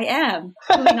 yes, I am.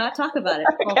 Can we not talk about it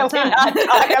all the time?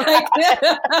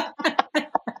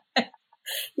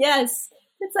 Yes.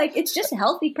 It's like, it's just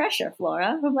healthy pressure,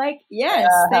 Flora. I'm like,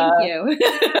 yes, thank you.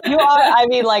 You are, I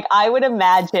mean, like, I would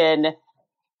imagine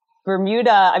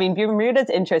Bermuda's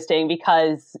interesting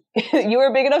because you were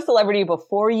a big enough celebrity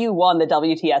before you won the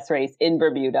WTS race in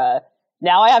Bermuda.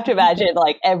 Now I have to imagine,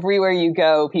 like, everywhere you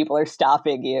go, people are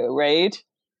stopping you, right?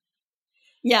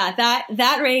 Yeah,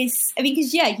 that race, I mean,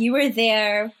 because, you were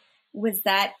there. Was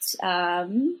that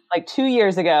like 2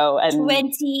 years ago? And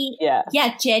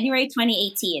January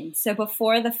 2018. So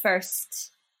before the first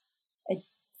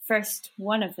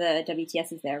one of the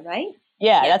WTSs there, right?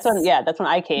 Yeah, yes. That's when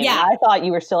I came. Yeah. And I thought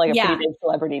you were still like a pretty big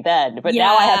celebrity then, but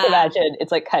now I have to imagine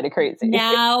it's like kind of crazy.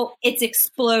 Now it's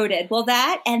exploded. Well,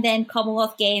 that and then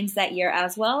Commonwealth Games that year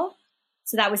as well.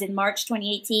 So that was in March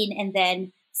 2018, and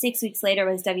then 6 weeks later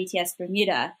was WTS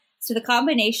Bermuda. So the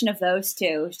combination of those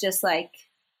two is just like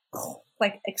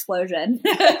explosion.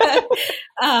 But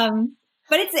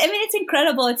it's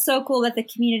incredible. It's so cool that the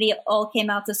community all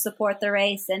came out to support the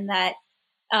race, and that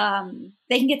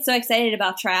they can get so excited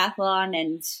about triathlon,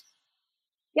 and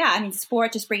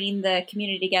sport, just bringing the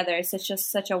community together is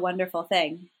such a wonderful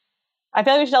thing. I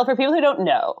feel like we should tell, for people who don't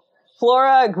know,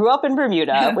 Flora grew up in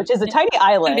Bermuda, which is a tiny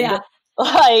island. Yeah.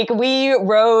 Like, we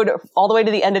rode all the way to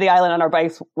the end of the island on our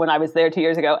bikes when I was there 2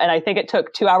 years ago, and I think it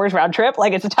took 2 hours round trip.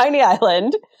 Like, it's a tiny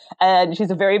island, and she's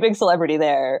a very big celebrity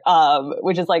there,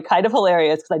 which is like kind of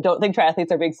hilarious because I don't think triathletes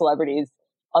are big celebrities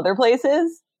other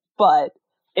places, but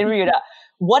in Bermuda.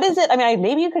 what is it? I mean,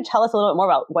 maybe you could tell us a little bit more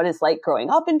about what it's like growing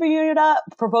up in Bermuda.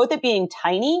 For both it being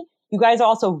tiny, you guys are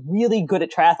also really good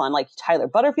at triathlon. Like Tyler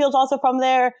Butterfield's also from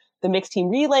there. The mixed team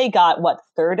relay got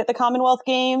third at the Commonwealth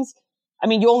Games. I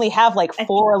mean, you only have like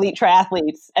 4 elite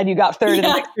triathletes, and you got third in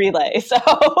the mixed relay. So,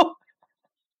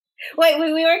 wait,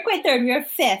 we weren't quite third. We were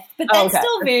 5th, but that's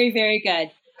still very, very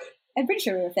good. I'm pretty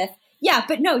sure we were 5th. Yeah,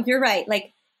 but no, you're right.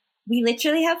 Like, we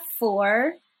literally have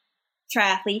 4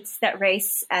 triathletes that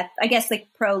race at, I guess, like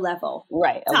pro level.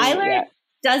 Right. Tyler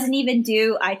doesn't even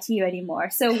do ITU anymore.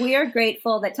 So we are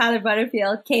grateful that Tyler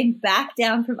Butterfield came back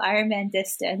down from Ironman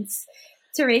distance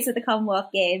to race at the Commonwealth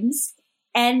Games.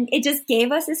 And it just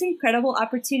gave us this incredible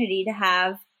opportunity to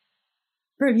have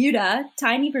Bermuda,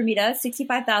 tiny Bermuda,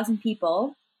 65,000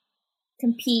 people,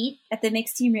 compete at the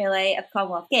mixed team relay at the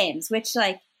Commonwealth Games, which,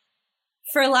 like,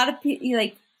 for a lot of people,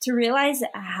 like, to realize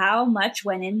how much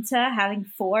went into having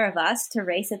 4 of us to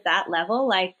race at that level,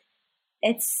 like,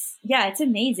 it's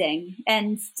amazing.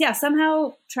 And yeah,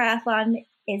 somehow triathlon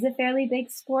is a fairly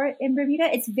big sport in Bermuda.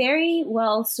 It's very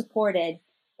well supported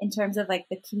in terms of, like,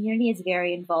 the community is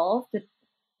very involved.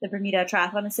 The Bermuda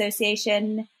Triathlon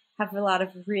Association have a lot of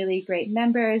really great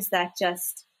members that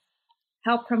just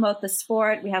help promote the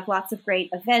sport. We have lots of great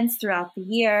events throughout the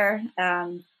year.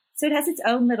 So it has its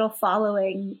own little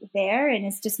following there, and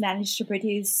it's just managed to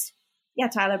produce,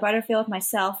 Tyler Butterfield,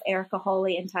 myself, Erica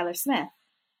Holy, and Tyler Smith.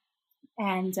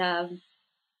 And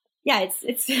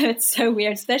it's so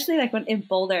weird, especially like when in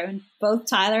Boulder, when both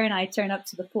Tyler and I turn up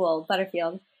to the pool,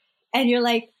 Butterfield, and you're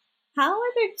like, how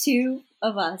are there 2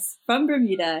 of us from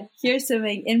Bermuda here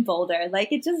swimming in Boulder?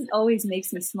 Like, it just always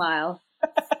makes me smile.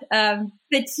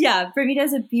 But yeah, Bermuda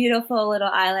is a beautiful little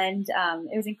island.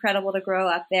 It was incredible to grow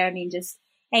up there. I mean, just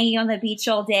hanging on the beach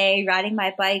all day, riding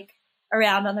my bike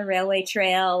around on the railway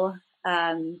trail.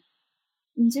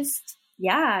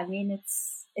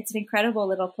 It's an incredible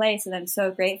little place. And I'm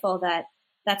so grateful that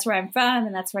that's where I'm from,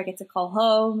 and that's where I get to call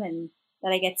home, and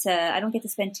that I don't get to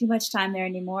spend too much time there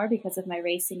anymore because of my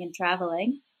racing and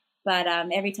traveling. But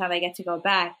every time I get to go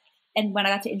back, and when I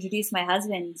got to introduce my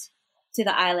husband to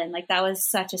the island, like, that was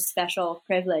such a special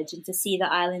privilege, and to see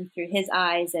the island through his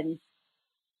eyes and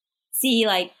see,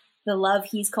 like, the love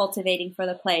he's cultivating for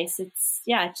the place. It's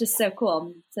just so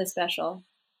cool. So special.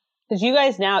 Because you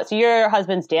guys now, so your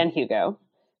husband's Dan Hugo,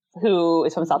 who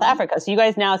is from South Africa. So you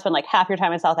guys now spend like half your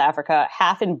time in South Africa,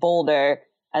 half in Boulder,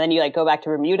 and then you like go back to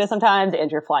Bermuda sometimes, and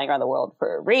you're flying around the world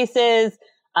for races.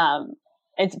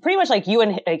 It's pretty much like you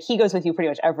and like, he goes with you pretty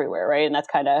much everywhere, right? And that's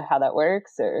kind of how that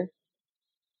works, or?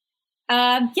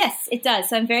 Yes, it does.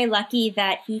 So I'm very lucky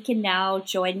that he can now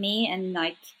join me and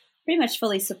like pretty much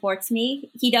fully supports me.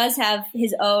 He does have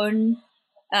his own.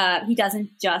 He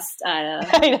doesn't just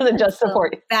he doesn't just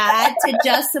support you. Bad to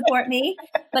just support me,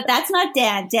 but that's not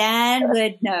Dan. Dan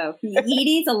would know. He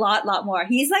needs a lot more.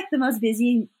 He's like the most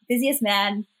busiest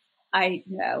man I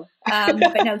know.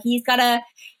 But no, he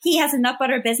has a nut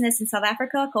butter business in South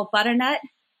Africa called Butternut,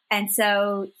 and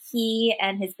so he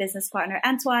and his business partner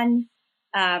Antoine,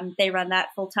 they run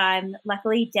that full time.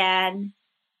 Luckily, Dan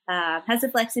has the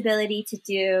flexibility to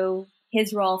do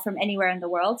his role from anywhere in the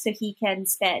world, so he can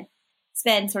spend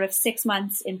sort of 6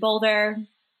 months in Boulder,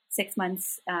 6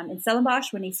 months in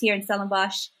Stellenbosch. When he's here in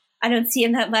Stellenbosch, I don't see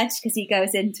him that much because he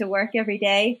goes into work every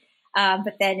day.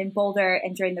 But then in Boulder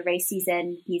and during the race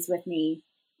season, he's with me,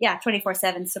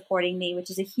 24/7 supporting me, which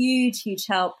is a huge, huge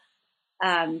help.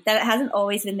 That hasn't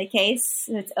always been the case.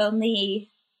 It's only,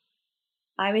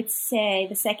 I would say,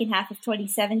 the second half of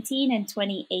 2017 and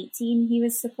 2018, he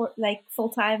was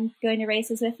full-time going to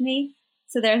races with me.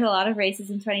 So there's a lot of races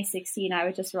in 2016 I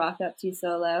would just rock up to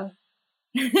solo,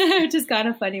 which is kind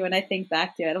of funny when I think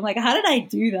back to it. I'm like, how did I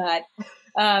do that?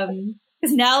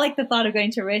 Because now, like, the thought of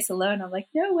going to a race alone, I'm like,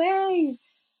 no way.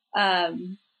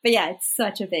 But yeah, it's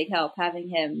such a big help having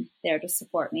him there to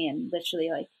support me and literally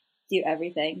like do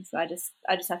everything. So I just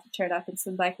have to turn up and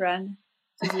swim, bike, run.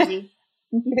 It's easy.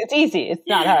 It's easy. It's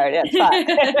not hard. It's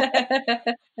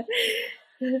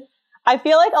fun. I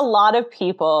feel like a lot of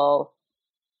people,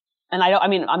 and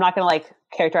I'm not going to like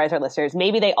characterize our listeners.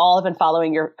 Maybe they all have been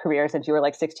following your career since you were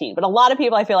like 16, but a lot of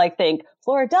people I feel like think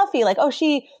Flora Duffy, like, oh,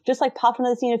 she just like popped onto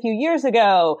the scene a few years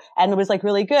ago and it was like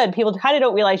really good. People kind of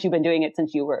don't realize you've been doing it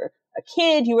since you were a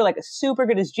kid. You were like a super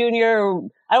good as junior.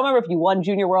 I don't remember if you won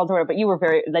Junior Worlds or whatever, but you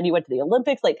were then you went to the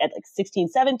Olympics like at like 16,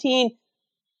 17,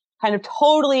 kind of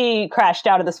totally crashed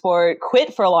out of the sport,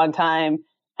 quit for a long time,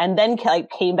 and then like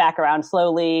came back around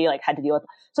slowly, like had to deal with.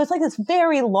 So it's like this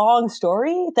very long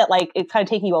story that like it's kind of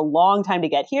taking you a long time to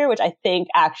get here, which I think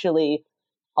actually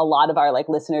a lot of our like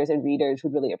listeners and readers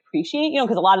would really appreciate,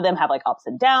 because a lot of them have like ups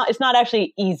and downs. It's not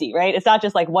actually easy, right? It's not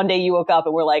just like one day you woke up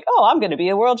and we're like, oh, I'm going to be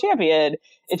a world champion.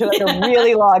 It took like a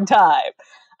really long time.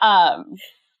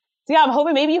 So yeah, I'm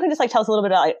hoping maybe you can just like tell us a little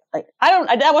bit about like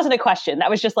that wasn't a question. That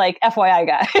was just like FYI,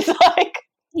 guys. Like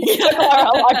it took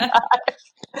a long time.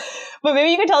 But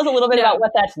maybe you can tell us a little bit about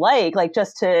what that's like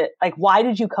just to like, why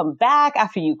did you come back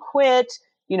after you quit?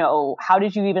 How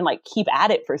did you even like keep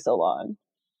at it for so long?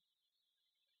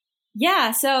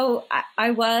 Yeah, so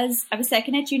I was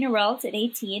second at Junior Worlds at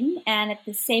 18, and at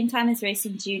the same time as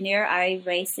racing junior, I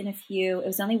raced in it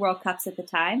was only World Cups at the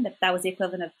time, but that was the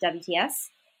equivalent of WTS.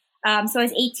 So I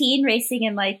was 18 racing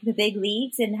in like the big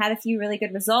leagues and had a few really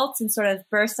good results and sort of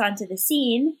burst onto the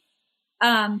scene.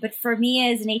 But for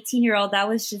me as an 18-year-old, that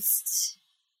was just,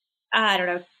 I don't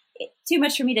know, too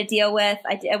much for me to deal with.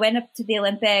 I went up to the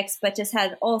Olympics, but just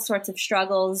had all sorts of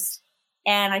struggles.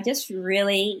 And I just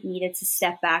really needed to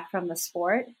step back from the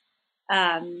sport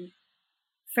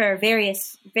for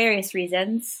various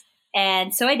reasons.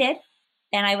 And so I did.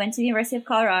 And I went to the University of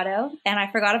Colorado, and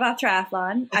I forgot about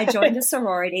triathlon. I joined a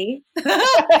sorority,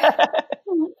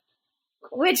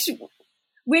 which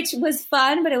was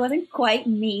fun, but it wasn't quite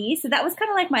me. So that was kind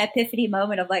of like my epiphany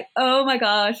moment of like, oh my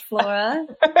gosh, Flora,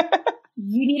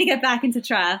 you need to get back into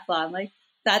triathlon. Like,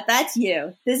 that's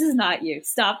you. This is not you.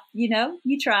 Stop. You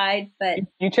tried, but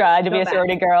you tried to be a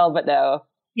sorority girl, but no.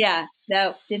 Yeah,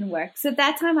 no, didn't work. So at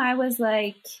that time I was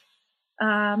like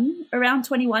around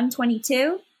 21,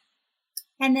 22.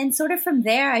 And then sort of from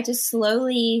there, I just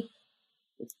slowly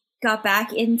got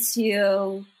back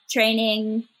into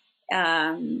training.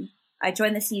 I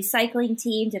joined the CU cycling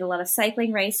team, did a lot of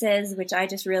cycling races, which I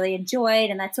just really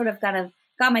enjoyed. And that sort of kind of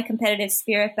got my competitive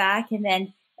spirit back, and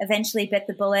then eventually bit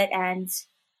the bullet and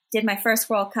did my first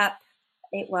World Cup.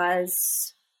 It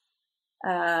was,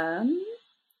 June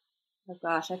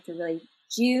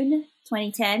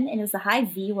 2010, and it was the High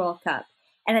V World Cup.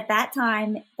 And at that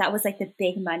time, that was like the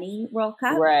big money World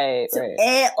Cup. Right, so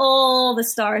right. All the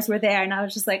stars were there, and I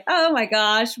was just like, oh my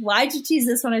gosh, why'd you choose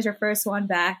this one as your first one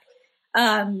back?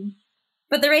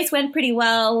 But the race went pretty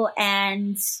well,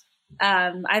 and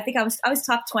I think I was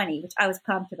top 20, which I was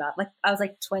pumped about. Like I was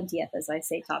like 20th, as I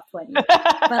say, top 20.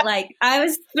 But like I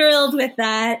was thrilled with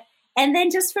that. And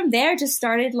then just from there, just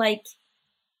started like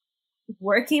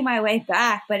working my way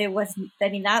back. But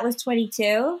that was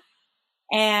 22.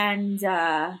 And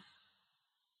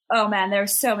oh man, there were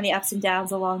so many ups and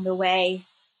downs along the way.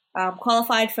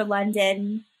 Qualified for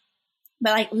London,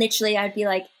 but like literally I'd be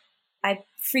like, I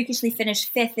freakishly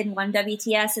finished 5th in one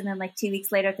WTS, and then like 2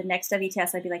 weeks later at the next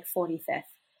WTS, I'd be like 45th.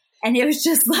 And it was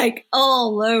just like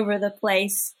all over the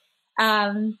place.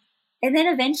 And then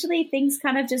eventually things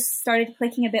kind of just started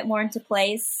clicking a bit more into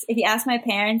place. If you ask my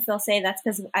parents, they'll say that's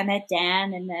because I met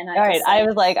Dan. And then I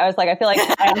was like, I feel like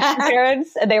I asked my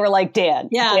parents, and they were like, Dan.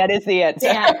 Yeah. Dan is the answer.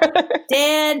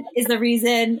 Dan is the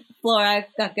reason Flora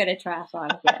got good at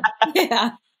triathlon again.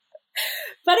 Yeah.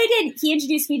 But I did. He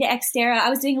introduced me to Xterra. I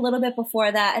was doing a little bit before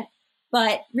that.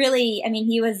 But really, I mean,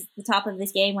 he was the top of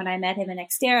his game when I met him in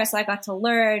Xterra. So I got to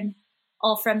learn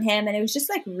all from him. And it was just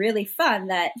like really fun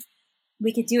that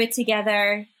we could do it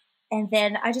together. And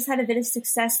then I just had a bit of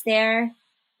success there.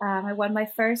 I won my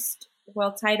first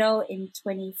world title in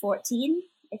 2014.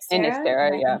 Xterra. In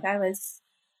Xterra, yeah. I think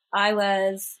I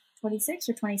was 26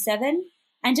 or 27.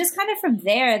 And just kind of from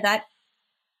there, that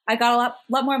I got a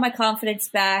lot more of my confidence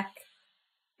back.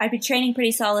 I'd been training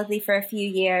pretty solidly for a few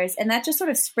years, and that just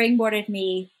sort of springboarded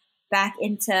me back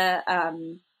into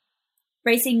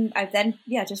racing. I've then,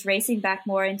 just racing back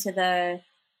more into the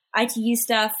ITU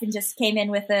stuff, and just came in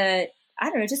with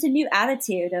just a new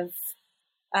attitude of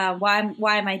why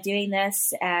am I doing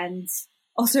this, and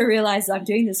also realized I'm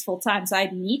doing this full time, so I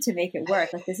need to make it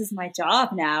work. Like, this is my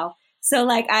job now, so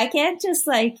like I can't just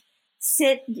like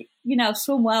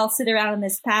swim well, sit around in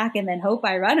this pack, and then hope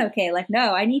I run okay. Like,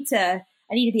 no, I need to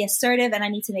be assertive, and I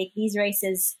need to make these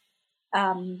races,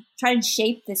 try and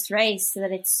shape this race so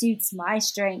that it suits my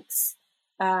strengths,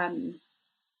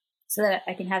 so that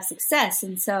I can have success.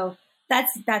 And so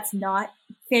that's not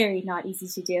easy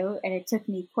to do. And it took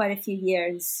me quite a few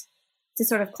years to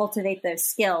sort of cultivate those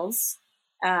skills.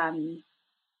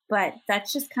 But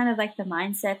that's just kind of like the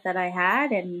mindset that I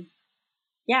had. And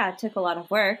yeah, it took a lot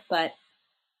of work, but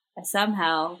I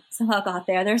somehow got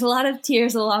there. There's a lot of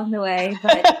tears along the way,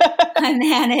 but I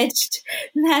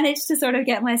managed to sort of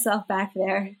get myself back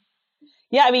there.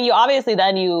 Yeah, I mean, you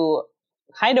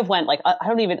kind of went like, I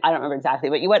don't remember exactly,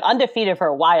 but you went undefeated for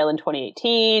a while in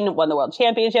 2018, won the world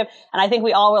championship. And I think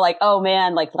we all were like, oh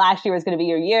man, like last year was going to be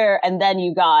your year. And then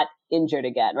you got injured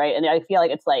again, right? And I feel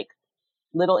like it's like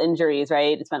little injuries,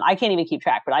 right? It's been, I can't even keep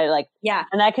track, but I like, yeah.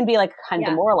 And that can be like kind of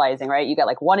demoralizing, right? You get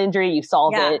like one injury, you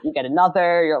solve it, you get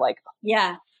another, you're like,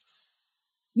 yeah.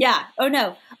 Oh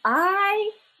no,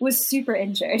 I was super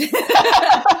injured.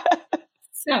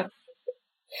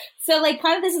 So like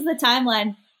kind of this is the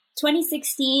timeline.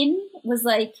 2016 was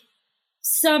like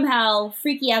somehow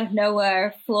freaky out of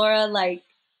nowhere. Flora like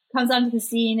comes onto the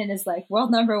scene and is like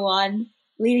world number one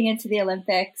leading into the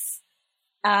Olympics.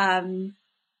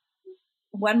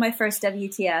 Won my first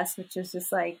WTS, which was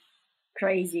just like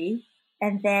crazy.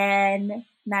 And then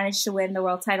managed to win the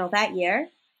world title that year.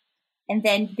 And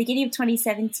then beginning of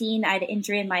 2017, I had an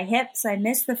injury in my hip. So I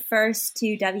missed the first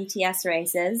 2 WTS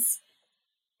races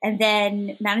and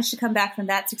then managed to come back from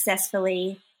that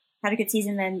successfully. Had a good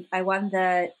season. Then I won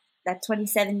that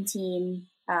 2017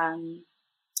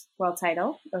 world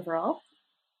title overall.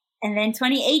 And then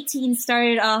 2018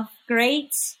 started off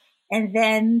great. And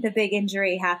then the big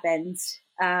injury happened.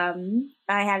 I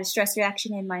had a stress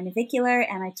reaction in my navicular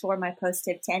and I tore my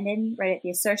post-tib tendon right at the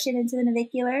assertion into the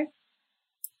navicular,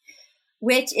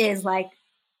 which is like,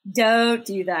 don't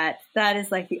do that. That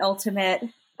is like the ultimate.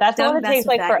 That's the one that takes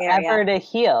like forever to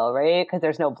heal, right? Because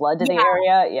there's no blood to the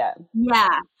area. Yeah.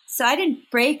 So I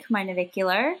didn't break my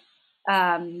navicular,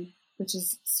 which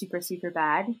is super, super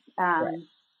bad.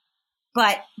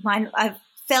 But I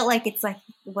felt like it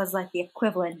was like the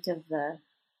equivalent of the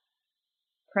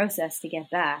process to get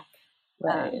back.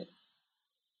 Right.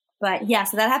 But yeah,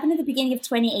 so that happened at the beginning of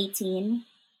 2018.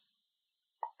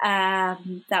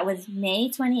 That was May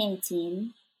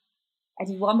 2018. I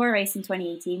did one more race in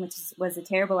 2018, which was a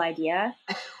terrible idea,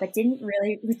 but didn't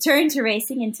really return to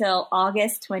racing until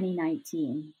August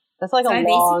 2019. That's like a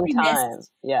long time.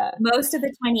 Yeah. Most of the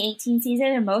 2018 season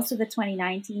and most of the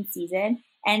 2019 season.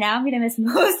 And now I'm going to miss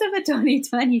most of the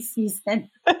 2020 season.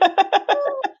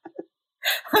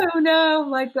 Oh no,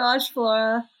 my gosh,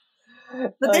 Flora.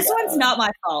 But this one's not my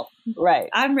fault. Right.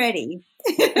 I'm ready.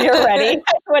 You're ready?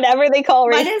 Whatever they call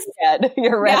racing,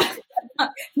 you're ready. Yeah.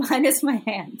 Minus my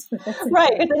hand.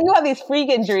 Right. But then you have these freak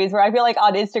injuries where I feel like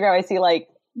on Instagram I see like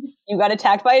you got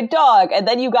attacked by a dog and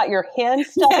then you got your hand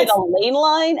stuck in a lane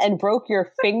line and broke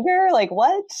your finger. Like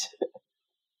what?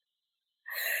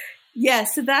 Yeah,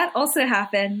 so that also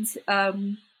happened. That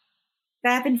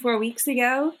happened 4 weeks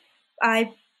ago.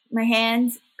 My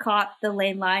hand caught the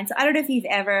lane line. So I don't know if you've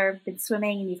ever been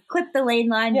swimming and you've clipped the lane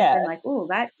line. Yeah. You've been like, oh,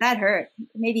 that hurt.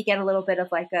 Maybe get a little bit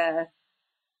of like a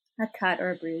cut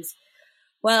or a bruise.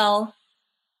 Well,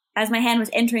 as my hand was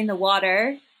entering the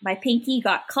water, my pinky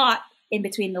got caught in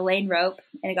between the lane rope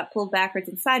and it got pulled backwards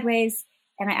and sideways.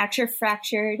 And I actually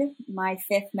fractured my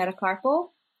 5th metacarpal.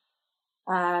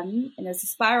 And it was a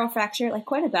spiral fracture, like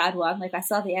quite a bad one. Like I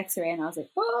saw the x-ray and I was like,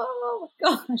 oh my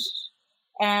gosh.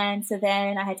 And so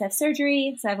then I had to have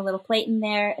surgery. So I have a little plate in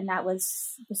there. And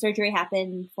the surgery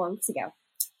happened 4 weeks ago.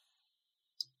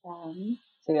 So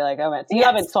you're like, oh man, so you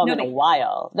haven't swum in a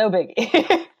while. No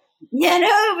biggie. Yeah,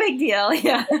 no big deal.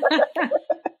 Yeah.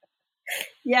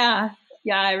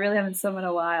 Yeah, I really haven't swum in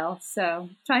a while. So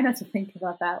try not to think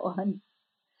about that one.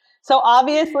 So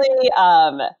obviously,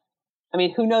 I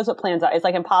mean, who knows what plans are? It's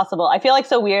like impossible. I feel like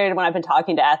so weird when I've been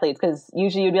talking to athletes because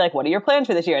usually you'd be like, what are your plans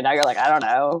for this year? And now you're like, I don't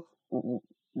know.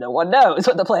 No one knows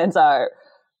what the plans are.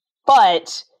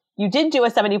 But you did do a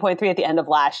 70.3 at the end of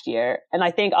last year. And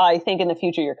I think in the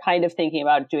future, you're kind of thinking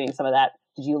about doing some of that.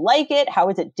 Did you like it? How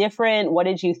is it different? What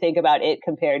did you think about it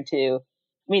compared to,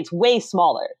 I mean, it's way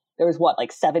smaller. There was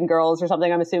like 7 girls or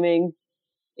something, I'm assuming,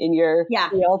 in your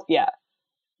field? Yeah.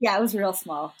 Yeah, it was real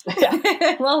small.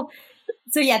 Yeah. Well,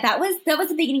 so yeah, that was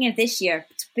the beginning of this year,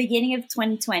 beginning of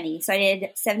 2020. So I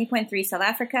did 70.3 South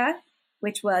Africa,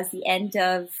 which was the end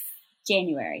of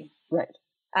January. Right.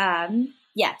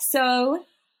 Yeah. So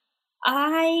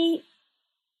I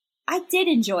did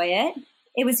enjoy it.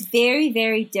 It was very,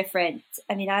 very different.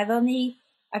 I mean, I've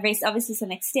raced obviously some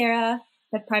Xterra,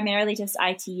 but primarily just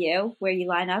ITU, where you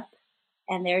line up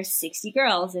and there's 60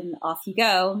 girls and off you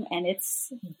go. And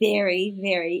it's very,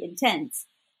 very intense.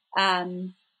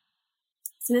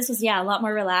 So this was, a lot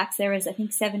more relaxed. There was, I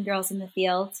think, 7 girls in the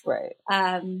field. Right.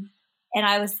 And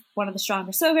I was one of the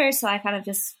stronger swimmers, so I kind of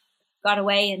just got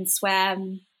away and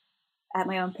swam at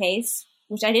my own pace,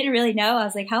 which I didn't really know. I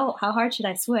was like, how hard should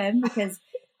I swim? Because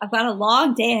I've got a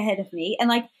long day ahead of me. And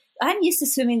like, I'm used to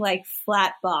swimming like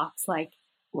flat box, like,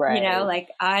 right. You know, like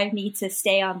I need to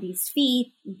stay on these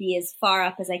feet, be as far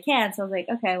up as I can. So I was like,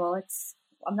 okay, well,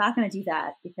 I'm not going to do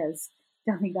that because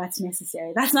I don't think that's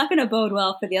necessary. That's not going to bode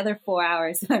well for the other 4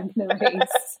 hours that I'm going to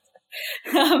race.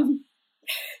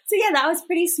 So yeah, that was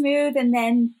pretty smooth. And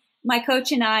then my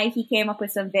coach and he came up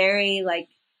with some very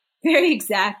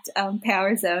exact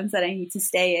power zones that I need to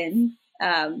stay in.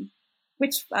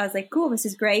 which I was like, cool, this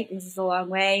is great. This is a long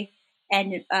way.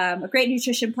 And a great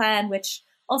nutrition plan, which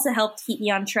also helped keep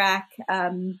me on track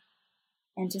and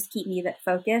just keep me a bit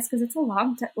focused because it's a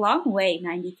long way,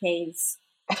 90 Ks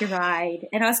to ride.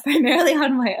 And I was primarily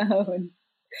on my own.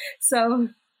 So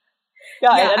yeah,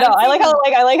 I know. I like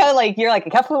how you're like,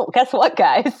 guess what,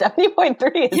 guys?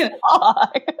 70.3 is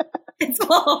long. It's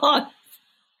long.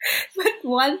 But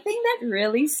one thing that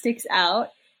really sticks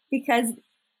out, because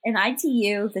in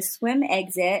ITU, the swim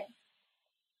exit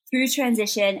through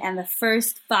transition and the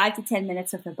first 5 to 10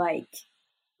 minutes of the bike,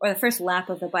 or the first lap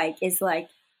of the bike, is like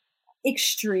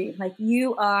extreme. Like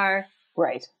you are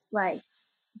right, like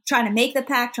trying to make the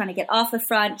pack, trying to get off the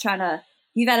front,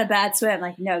 you've had a bad swim.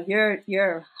 Like, no,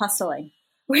 you're hustling.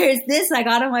 Whereas this, I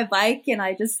got on my bike and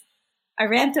I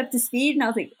ramped up to speed and I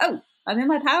was like, oh, I'm in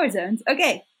my power zones.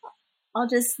 Okay.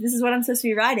 This is what I'm supposed to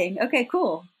be riding. Okay,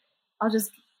 cool. I'll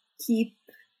just keep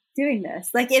doing this.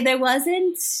 Like, if there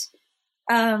wasn't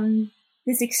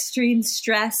this extreme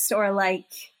stress or like,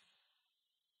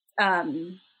 I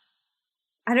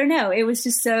don't know. It was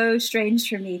just so strange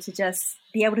for me to just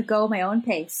be able to go my own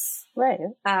pace. Right.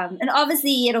 And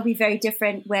obviously it'll be very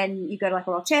different when you go to like a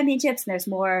world championships and there's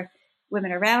more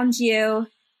women around you.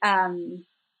 But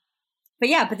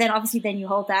then obviously then you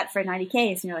hold that for 90 Ks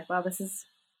and you're like, well, this is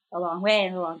a long way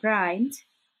and a long grind.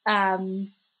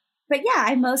 But yeah,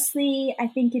 I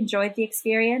think enjoyed the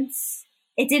experience.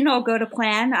 It didn't all go to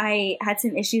plan. I had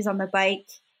some issues on the bike.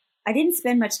 I didn't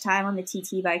spend much time on the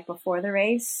TT bike before the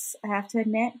race, I have to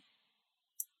admit.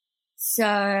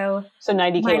 So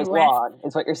 90K was long,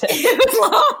 is what you're saying. It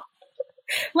was long.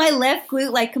 My left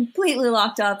glute like completely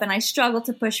locked up and I struggled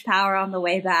to push power on the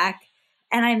way back.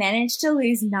 And I managed to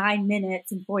lose 9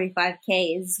 minutes and 45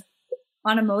 Ks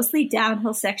on a mostly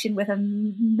downhill section with a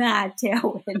mad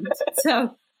tailwind.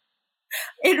 So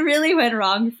it really went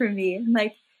wrong for me.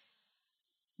 Like,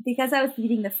 because I was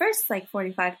leading the first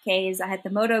 45 Ks, I had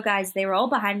the moto guys, they were all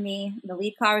behind me. The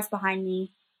lead car was behind me.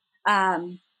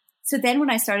 So then when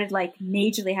I started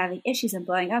majorly having issues and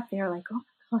blowing up, they were like, oh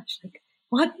my gosh,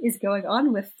 what is going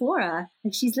on with Flora?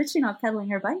 She's literally not pedaling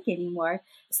her bike anymore.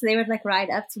 So they would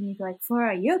ride up to me and be like, Flora,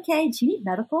 are you okay? Do you need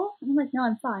medical? And I'm like, no,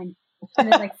 I'm fine.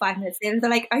 And then 5 minutes later, they're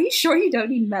like, are you sure you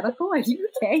don't need medical? Are you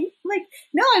okay? I'm like,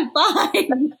 no, I'm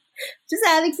fine. Just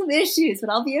having some issues, but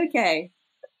I'll be okay.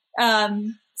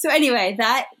 So anyway,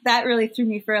 that really threw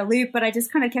me for a loop, but I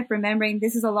just kind of kept remembering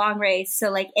this is a long race.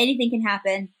 So anything can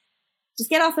happen. Just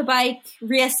get off the bike,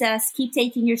 reassess, keep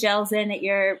taking your gels in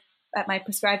at my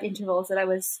prescribed intervals that I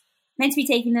was meant to be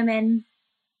taking them in.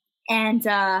 And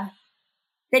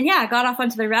then, I got off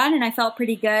onto the run and I felt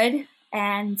pretty good.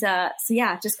 And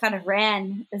just kind of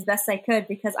ran as best I could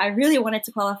because I really wanted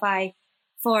to qualify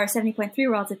for 70.3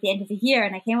 Worlds at the end of the year.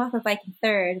 And I came off the bike in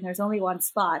third and there's only one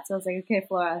spot. So I was like, okay,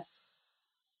 Flora,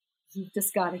 you've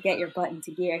just got to get your butt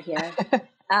into gear here.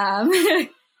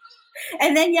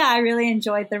 And then, I really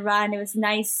enjoyed the run. It was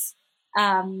nice.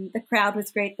 The crowd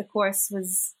was great. The course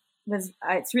was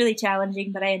it's really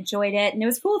challenging, but I enjoyed it. And it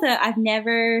was cool that I've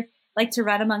never liked to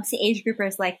run amongst the age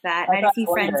groupers like that. I had a few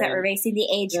friends that were racing the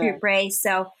age group race.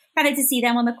 So kind of to see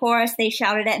them on the course, they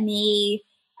shouted at me.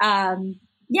 So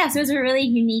it was a really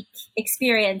unique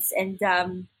experience. And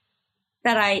that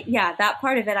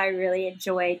part of it I really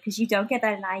enjoyed because you don't get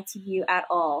that in ITU at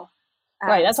all.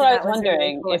 Right, that's what I was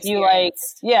wondering. Really cool if you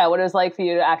what it was like for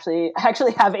you to actually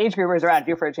have age groupers around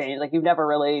you for a change. You've never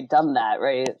really done that,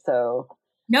 right? So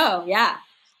no,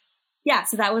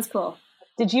 so that was cool.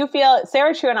 Did you feel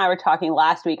Sarah True and I were talking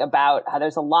last week about how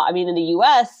there's a lot? I mean, in the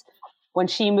U.S., when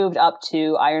she moved up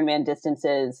to Ironman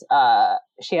distances,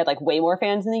 she had way more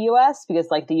fans in the U.S. because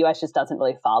the U.S. just doesn't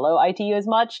really follow ITU as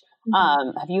much.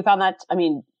 Mm-hmm. Have you found that? I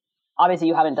mean, obviously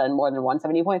you haven't done more than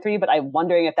 170.3, but I'm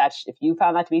wondering if you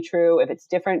found that to be true, if it's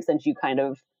different since you kind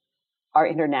of are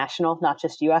international, not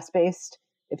just US based,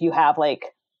 if you have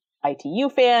ITU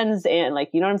fans and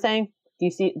you know what I'm saying? Do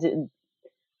you see, did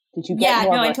you get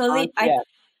more? I totally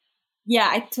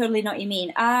know what you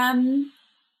mean.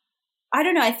 I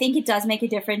don't know. I think it does make a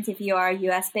difference if you are a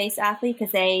US based athlete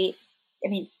because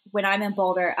when I'm in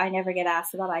Boulder, I never get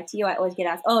asked about ITU. I always get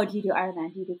asked, "Oh, do you do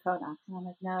Ironman? Do you do Kona?" And I'm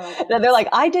like, "No." They're like,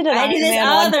 "I did I did this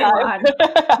other one."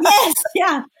 Yes,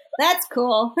 yeah, that's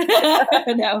cool.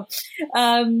 No,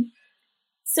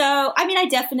 so I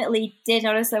definitely did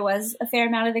notice there was a fair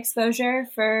amount of exposure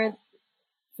for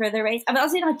the race.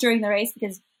 Obviously not during the race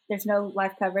because there's no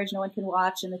live coverage, no one can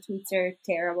watch, and the tweets are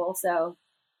terrible. So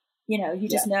you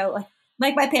just know,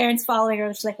 my parents following her,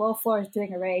 just well, Flora's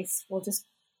doing a race, we'll just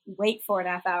wait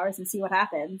 4.5 hours and see what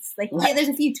happens. There's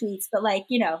a few tweets, but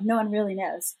no one really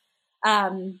knows.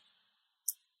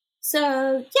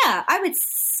 So yeah, I would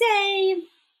say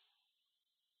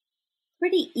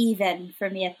pretty even for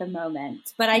me at the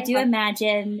moment. But I do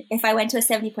imagine if I went to a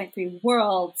 70.3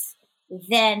 Worlds,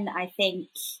 then I think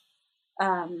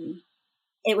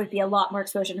it would be a lot more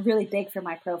exposure and really big for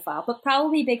my profile. But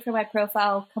probably big for my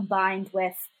profile combined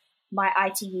with my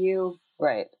ITU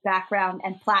background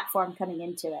and platform coming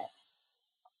into it.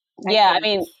 I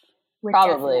mean,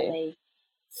 probably.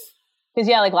 Because,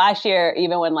 like last year,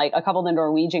 even when like a couple of the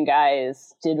Norwegian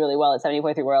guys did really well at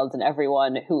 70.3 Worlds and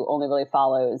everyone who only really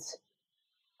follows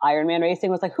Ironman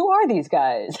racing was like, who are these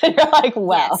guys? And you're like,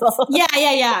 well. Yes.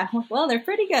 Yeah. Well, they're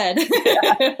pretty good.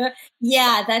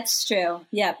 Yeah, that's true.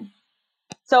 Yep.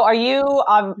 So are you,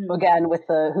 again, with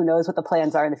the who knows what the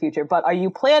plans are in the future, but are you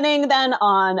planning then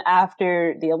on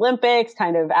after the Olympics,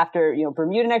 kind of after,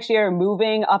 Bermuda next year,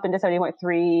 moving up into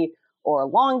 70.3 or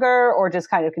longer, or just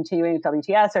kind of continuing with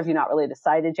WTS, or have you not really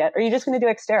decided yet? Or are you just going to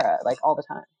do Xterra like all the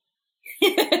time?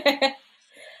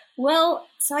 Well,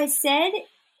 so I said,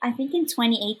 I think in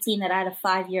 2018 that I had a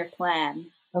 5-year plan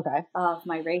of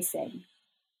my racing,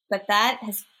 but that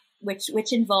has,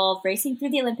 which involved racing through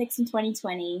the Olympics in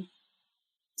 2020,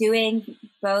 doing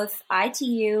both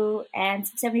ITU and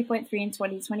 70.3 in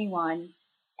 2021,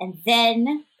 and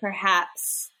then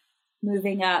perhaps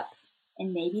moving up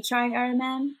and maybe trying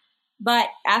Ironman. But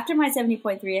after my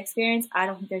 70.3 experience, I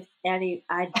don't think there's any,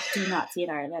 I do not see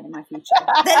an Ironman in my future.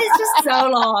 That is just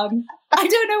so long. I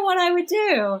don't know what I would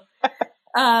do.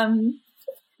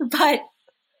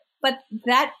 But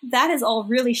that has all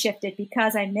really shifted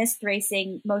because I missed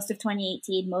racing most of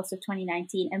 2018, most of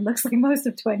 2019, and looks like most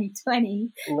of 2020.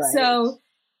 Right. So,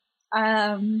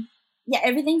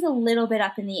 everything's a little bit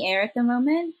up in the air at the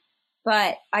moment,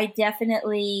 but I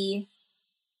definitely,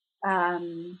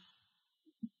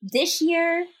 this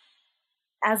year,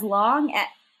 as long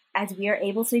as we are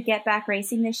able to get back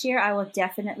racing this year, I will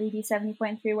definitely do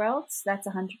 70.3 Worlds. That's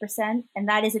 100%. And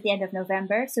that is at the end of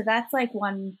November. So that's like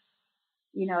one,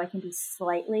 I can be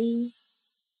slightly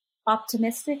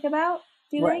optimistic about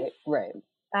doing. Right.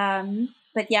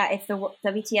 But yeah, if the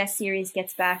WTS series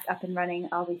gets back up and running,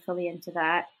 I'll be fully into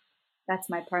that. That's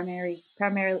my primary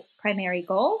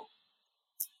goal.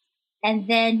 And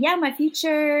then, my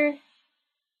future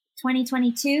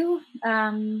 2022,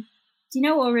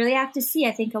 we'll really have to see.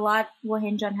 I think a lot will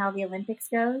hinge on how the Olympics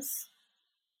goes.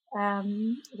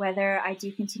 Whether I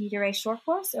do continue to race short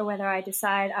course or whether I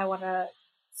decide I want to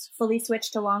fully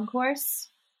switch to long course.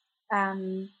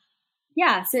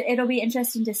 So it'll be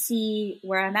interesting to see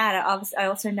where I'm at. I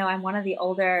also know I'm one of the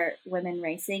older women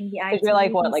racing the ITU. You're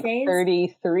like what, like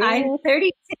 33? I'm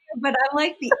 32, but I'm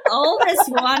like the oldest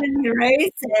one in the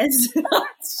races.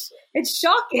 It's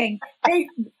shocking.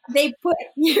 They put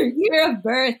your year of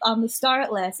birth on the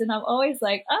start list, and I'm always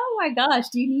like, oh my gosh,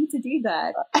 do you need to do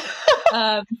that?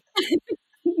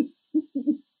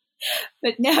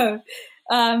 But no.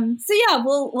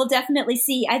 We'll definitely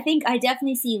see. I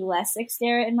definitely see less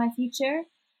Xterra in my future,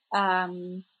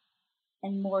 and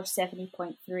more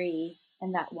 70.3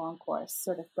 in that long course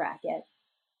sort of bracket.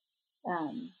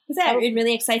 Because it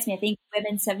really excites me. I think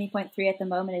women's 70.3 at the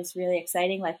moment is really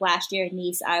exciting. Like last year in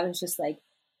Nice, I was just like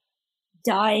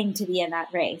dying to be in that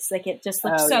race. Like it just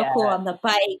looked cool on the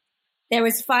bike. There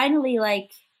was finally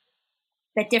like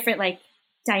that different like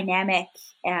dynamic,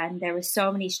 and there were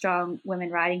so many strong women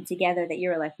riding together that you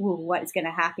were like, "Ooh, what is going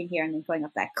to happen here?" And then going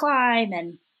up that climb,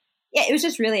 and it was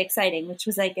just really exciting, which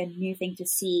was like a new thing to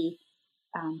see.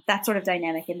 That sort of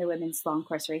dynamic in the women's long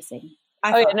course racing.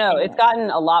 It's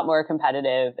gotten a lot more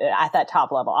competitive at that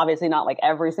top level. Obviously, not like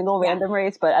every single random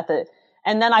race, but at the.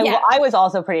 And then I was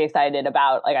also pretty excited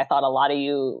about, like, I thought a lot of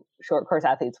you short course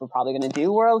athletes were probably going to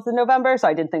do Worlds in November, so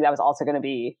I did think that was also going to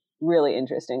be really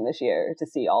interesting this year to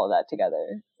see all of that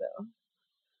together. So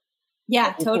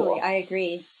yeah, totally. Cool. I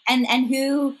agree. And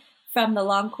who from the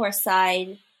long course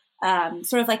side,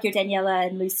 sort of like your Daniela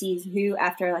and Lucy's, who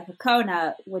after like a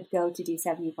Kona would go to do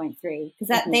 70.3, because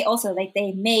that they also like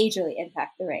they majorly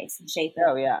impact the race and shape it.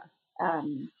 Oh yeah.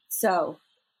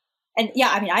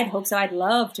 I'd hope so. I'd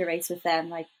love to race with them.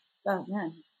 Like, oh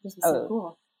man, this is so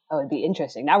cool. Oh, it'd be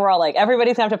interesting. Now we're all like,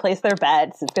 everybody's going to have to place their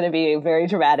bets. It's going to be very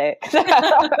dramatic.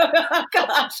 Oh,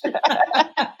 gosh.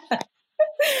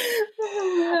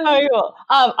 Oh, cool.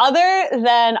 Other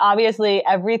than obviously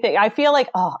everything, I feel like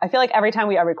every time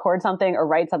we record something or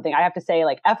write something, I have to say,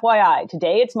 like, FYI,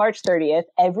 today it's March 30th.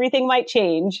 Everything might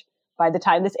change by the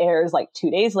time this airs, like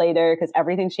 2 days later, because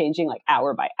everything's changing like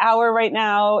hour by hour right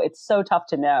now. It's so tough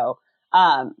to know.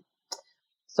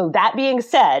 So that being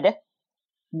said,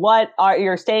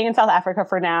 you're staying in South Africa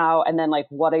for now, and then like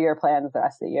what are your plans the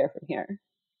rest of the year from here?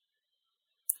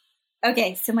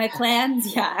 Okay, so my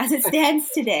plans, as it stands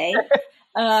today.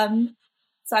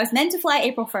 So I was meant to fly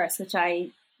April 1st, which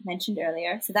I mentioned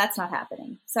earlier. So that's not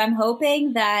happening. So I'm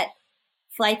hoping that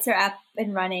flights are up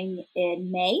and running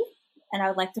in May. And I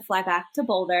would like to fly back to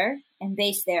Boulder and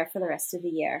base there for the rest of the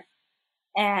year.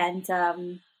 And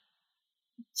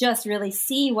just really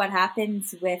see what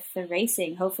happens with the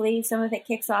racing. Hopefully some of it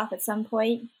kicks off at some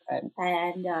point. Right.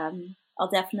 And I'll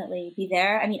definitely be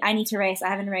there. I mean, I need to race. I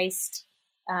haven't raced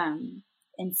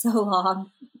in so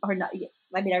long. Or not.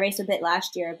 I mean, I raced a bit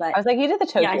last year, but I was like, you did the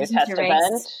Tokyo Test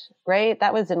event, right?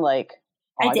 That was in like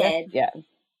August? I did. Yeah.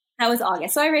 That was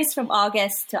August. So I raced from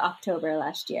August to October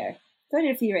last year. So I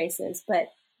did a few races,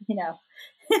 but, you know,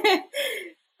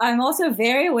 I'm also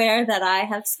very aware that I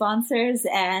have sponsors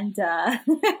and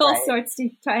all sorts to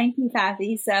try and keep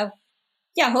happy. So,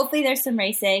 yeah, hopefully there's some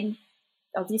racing.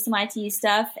 I'll do some ITU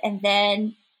stuff. And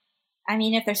then, I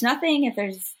mean, if there's nothing, if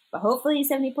there's hopefully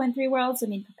 70.3 Worlds, I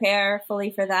mean, prepare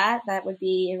fully for that. That would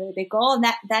be a really big goal. And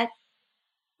that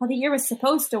how the year was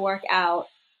supposed to work out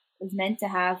was meant to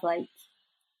have like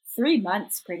 3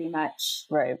 months pretty much.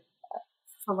 Right.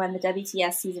 For when the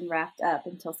WTS season wrapped up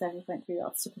until 70.3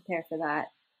 Worlds to prepare for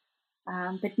that.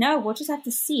 But no, we'll just have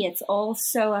to see. It's all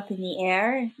so up in the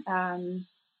air. And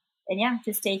yeah,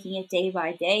 just taking it day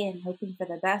by day and hoping for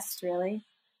the best, really.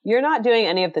 You're not doing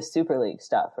any of the Super League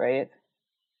stuff, right?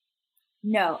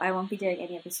 No, I won't be doing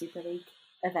any of the Super League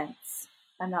events.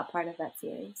 I'm not part of that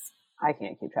series. I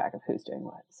can't keep track of who's doing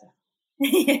what. So.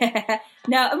 Yeah.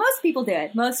 No, most people do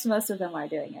it. Most of them are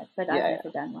doing it, but I've never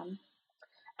done one.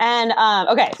 And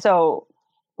okay, so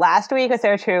last week with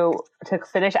Sarah True, to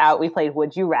finish out, we played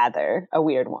Would You Rather, a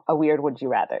weird Would You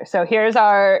Rather. So here's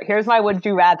my Would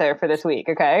You Rather for this week.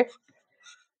 Okay,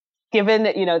 given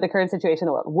the current situation in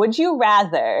the world, would you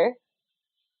rather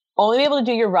only be able to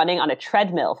do your running on a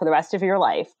treadmill for the rest of your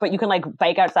life, but you can like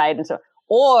bike outside and so,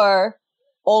 or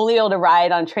only be able to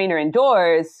ride on trainer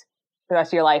indoors for the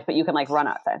rest of your life, but you can like run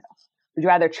outside? Would you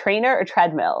rather trainer or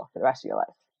treadmill for the rest of your life?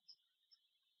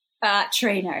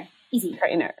 Trainer. Easy.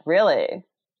 Trainer. Really?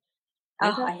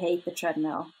 Oh, I hate the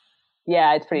treadmill.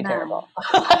 Yeah, it's pretty terrible.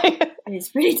 It is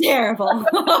pretty terrible.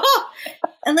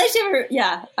 Unless you ever,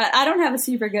 I don't have a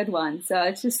super good one. So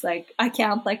it's just like, I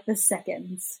count like the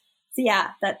seconds. So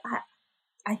yeah,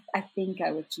 I think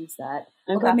I would choose that.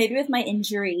 Okay. Although maybe with my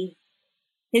injury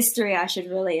history, I should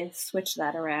really switch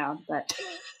that around, but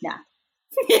nah.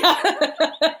 Yeah.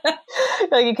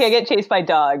 Like you can't get chased by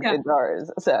dogs indoors,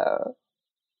 so.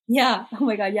 Yeah. Oh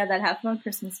my God. Yeah, that happened on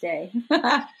Christmas Day.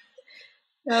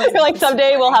 Like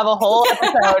someday we'll have a whole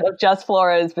episode of just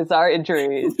Flora's bizarre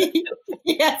injuries.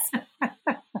 Yes.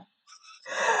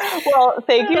 Well,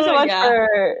 thank you so much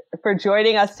for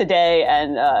joining us today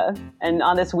and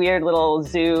on this weird little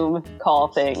Zoom call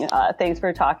thing. Thanks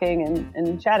for talking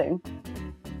and chatting.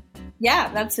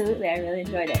 Yeah, absolutely. I really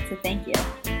enjoyed it. So thank you.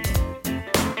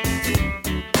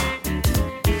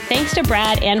 Thanks to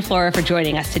Brad and Flora for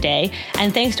joining us today.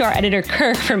 And thanks to our editor,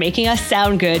 Kirk, for making us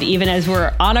sound good, even as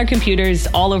we're on our computers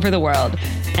all over the world.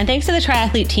 And thanks to the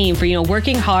Triathlete team for,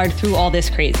 working hard through all this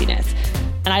craziness.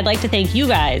 And I'd like to thank you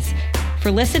guys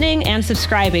for listening and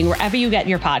subscribing wherever you get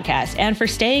your podcast and for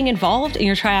staying involved in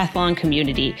your triathlon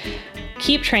community.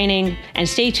 Keep training and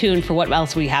stay tuned for what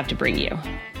else we have to bring you.